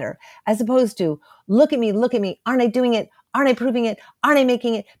make better? As opposed to, look at me. Aren't I doing it? Aren't I proving it? Aren't I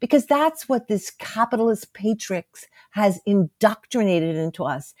making it? Because that's what this capitalist patrix has indoctrinated into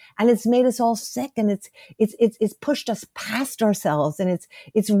us. And it's made us all sick, and it's pushed us past ourselves, and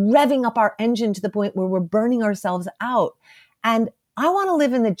it's revving up our engine to the point where we're burning ourselves out. And I want to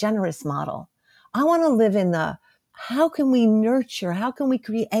live in the generous model. I want to live in the, how can we nurture? How can we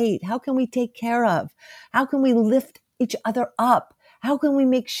create? How can we take care of? How can we lift each other up? How can we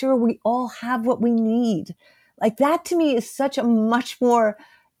make sure we all have what we need? Like that to me is such a much more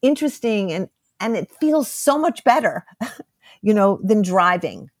interesting, and it feels so much better, than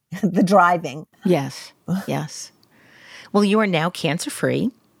driving, the driving. Yes. Yes. Well, you are now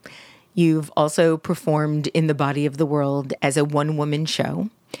cancer-free. You've also performed in the Body of the World as a one-woman show.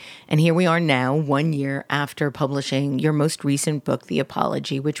 And here we are now, 1 year after publishing your most recent book, The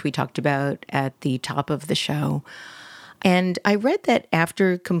Apology, which we talked about at the top of the show. And I read that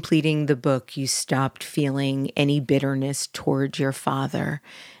after completing the book, you stopped feeling any bitterness towards your father.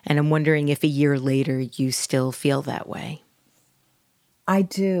 And I'm wondering if a year later you still feel that way. I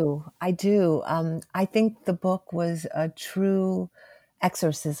do. I think the book was a true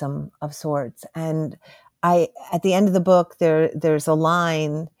exorcism of sorts. And at the end of the book, there's a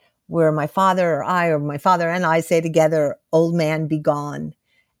line where my father and I say together, "Old man, be gone."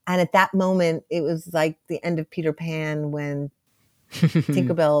 And at that moment, it was like the end of Peter Pan when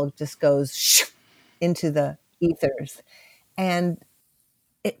Tinkerbell just goes into the ethers. And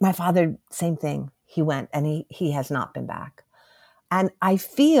my father, same thing. He went, and he has not been back. And I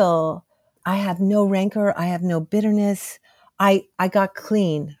feel I have no rancor. I have no bitterness. I got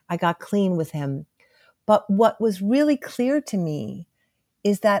clean. I got clean with him. But what was really clear to me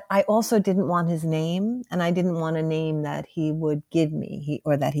is that I also didn't want his name, and I didn't want a name that he would give me,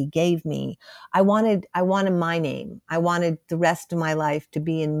 or that he gave me. I wanted my name. I wanted the rest of my life to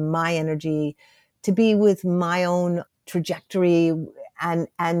be in my energy, to be with my own trajectory, and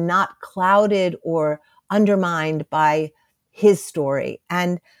not clouded or undermined by his story.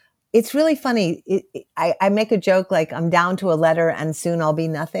 And it's really funny. I make a joke like I'm down to a letter and soon I'll be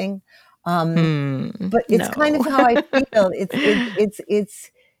nothing. But it's kind of how I feel.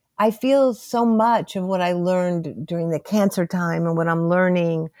 I feel so much of what I learned during the cancer time, and what I'm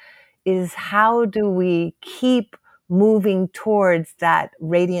learning is, how do we keep moving towards that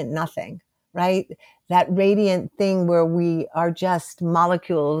radiant nothing, right? That radiant thing where we are just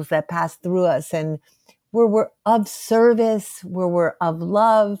molecules that pass through us, and where we're of service, where we're of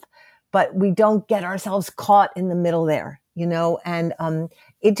love, but we don't get ourselves caught in the middle there, and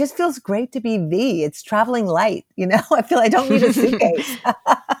it just feels great to be V. It's traveling light, I feel I don't need a suitcase.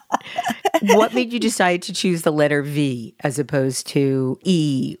 What made you decide to choose the letter V as opposed to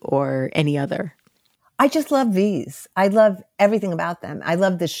E or any other? I just love V's. I love everything about them. I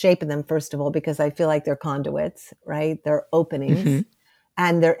love the shape of them, first of all, because I feel like they're conduits, right? They're openings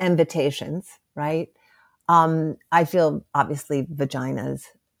and they're invitations, right? I feel obviously vaginas,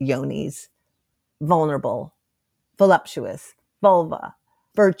 yonis, vulnerable, voluptuous, vulva,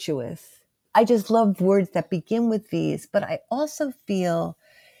 virtuous. I just love words that begin with V's, but I also feel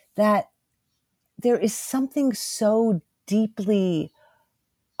that there is something so deeply,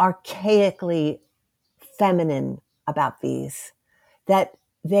 archaically feminine about these, that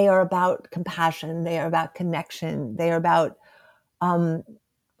they are about compassion, they are about connection, they are about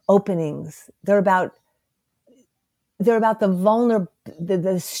openings, they're about they're about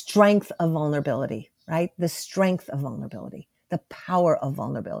the strength of vulnerability, right? The strength of vulnerability, the power of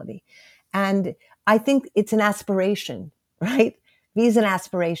vulnerability. And I think it's an aspiration, right? V is an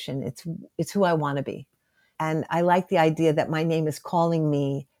aspiration. It's who I want to be. And I like the idea that my name is calling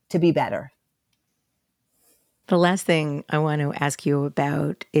me to be better. The last thing I want to ask you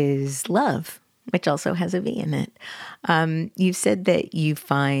about is love, which also has a V in it. You said that you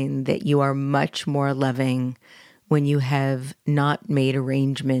find that you are much more loving when you have not made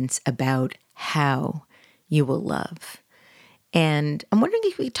arrangements about how you will love. And I'm wondering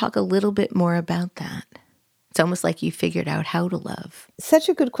if we could talk a little bit more about that. It's almost like you figured out how to love. Such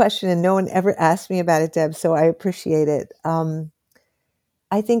a good question, and no one ever asked me about it, Deb, so I appreciate it.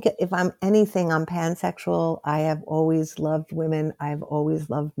 I think if I'm anything, I'm pansexual. I have always loved women. I've always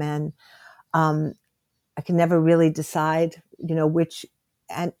loved men. I can never really decide, which,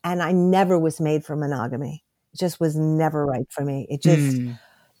 and I never was made for monogamy. It just was never right for me.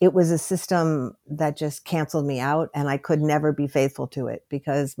 It was a system that just canceled me out, and I could never be faithful to it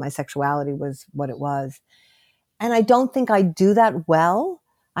because my sexuality was what it was. And I don't think I do that well.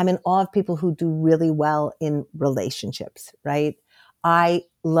 I'm in awe of people who do really well in relationships, right? I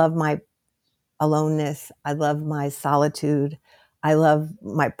love my aloneness. I love my solitude. I love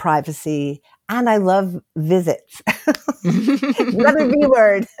my privacy. And I love visits. Another V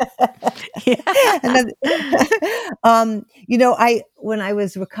word. When I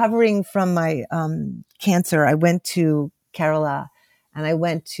was recovering from my cancer, I went to Kerala and I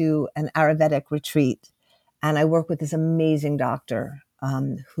went to an Ayurvedic retreat. And I worked with this amazing doctor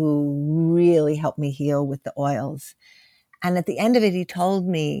who really helped me heal with the oils. And at the end of it,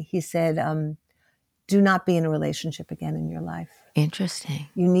 he said, do not be in a relationship again in your life. Interesting.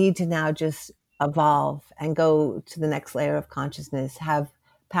 You need to now just evolve and go to the next layer of consciousness, have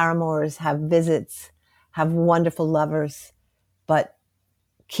paramours, have visits, have wonderful lovers, but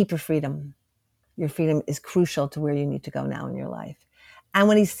keep your freedom. Your freedom is crucial to where you need to go now in your life. And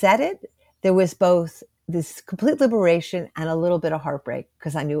when he said it, there was both this complete liberation and a little bit of heartbreak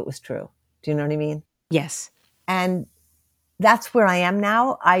because I knew it was true. Do you know what I mean? Yes. And that's where I am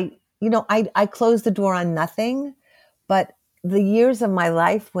now. I closed the door on nothing, but the years of my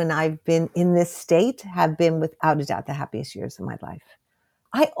life when I've been in this state have been without a doubt the happiest years of my life.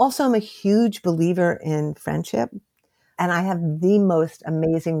 I also am a huge believer in friendship, and I have the most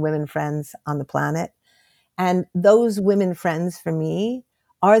amazing women friends on the planet. And those women friends for me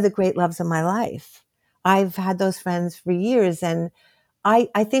are the great loves of my life. I've had those friends for years, and I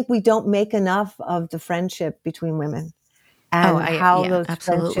think we don't make enough of the friendship between women and those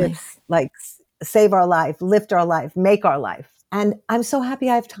absolutely. friendships save our life, lift our life, make our life. And I'm so happy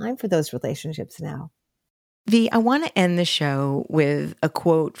I have time for those relationships now. V, I want to end the show with a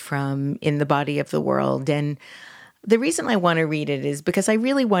quote from In the Body of the World. And the reason I want to read it is because I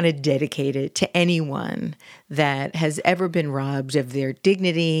really want to dedicate it to anyone that has ever been robbed of their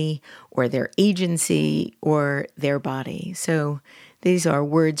dignity or their agency or their body. So these are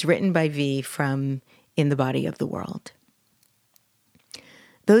words written by V from In the Body of the World.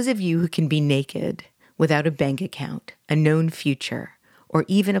 Those of you who can be naked without a bank account, a known future, or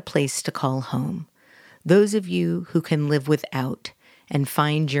even a place to call home. Those of you who can live without and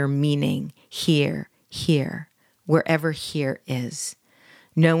find your meaning here, wherever here is,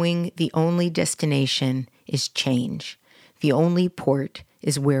 knowing the only destination is change. The only port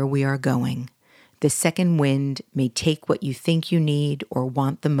is where we are going. The second wind may take what you think you need or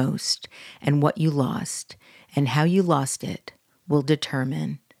want the most, and what you lost, and how you lost it will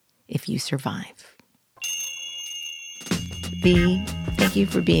determine if you survive. V, thank you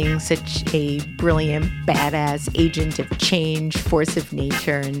for being such a brilliant, badass agent of change, force of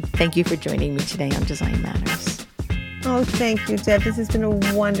nature, and thank you for joining me today on Design Matters. Oh, thank you, Deb. This has been a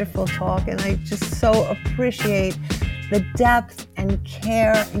wonderful talk, and I just so appreciate the depth and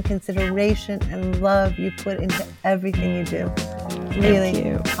care and consideration and love you put into everything you do. Really thank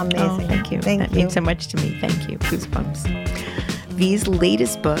you. Amazing. Oh, thank you. That means so much to me. Thank you. Goosebumps. V's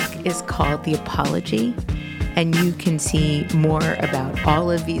latest book is called The Apology, and you can see more about all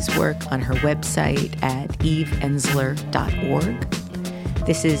of V's work on her website at eveensler.org.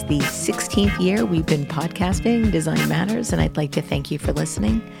 This is the 16th year we've been podcasting Design Matters, and I'd like to thank you for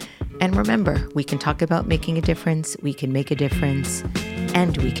listening. And remember, we can talk about making a difference, we can make a difference,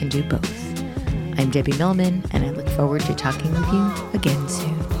 and we can do both. I'm Debbie Millman, and I look forward to talking with you again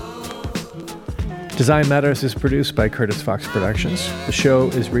soon. Design Matters is produced by Curtis Fox Productions. The show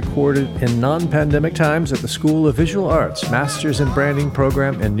is recorded in non-pandemic times at the School of Visual Arts Masters in Branding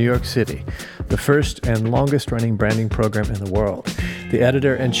program in New York City, the first and longest-running branding program in the world. The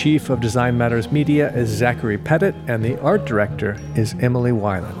editor-in-chief of Design Matters Media is Zachary Pettit, and the art director is Emily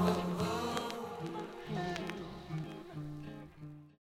Weiland.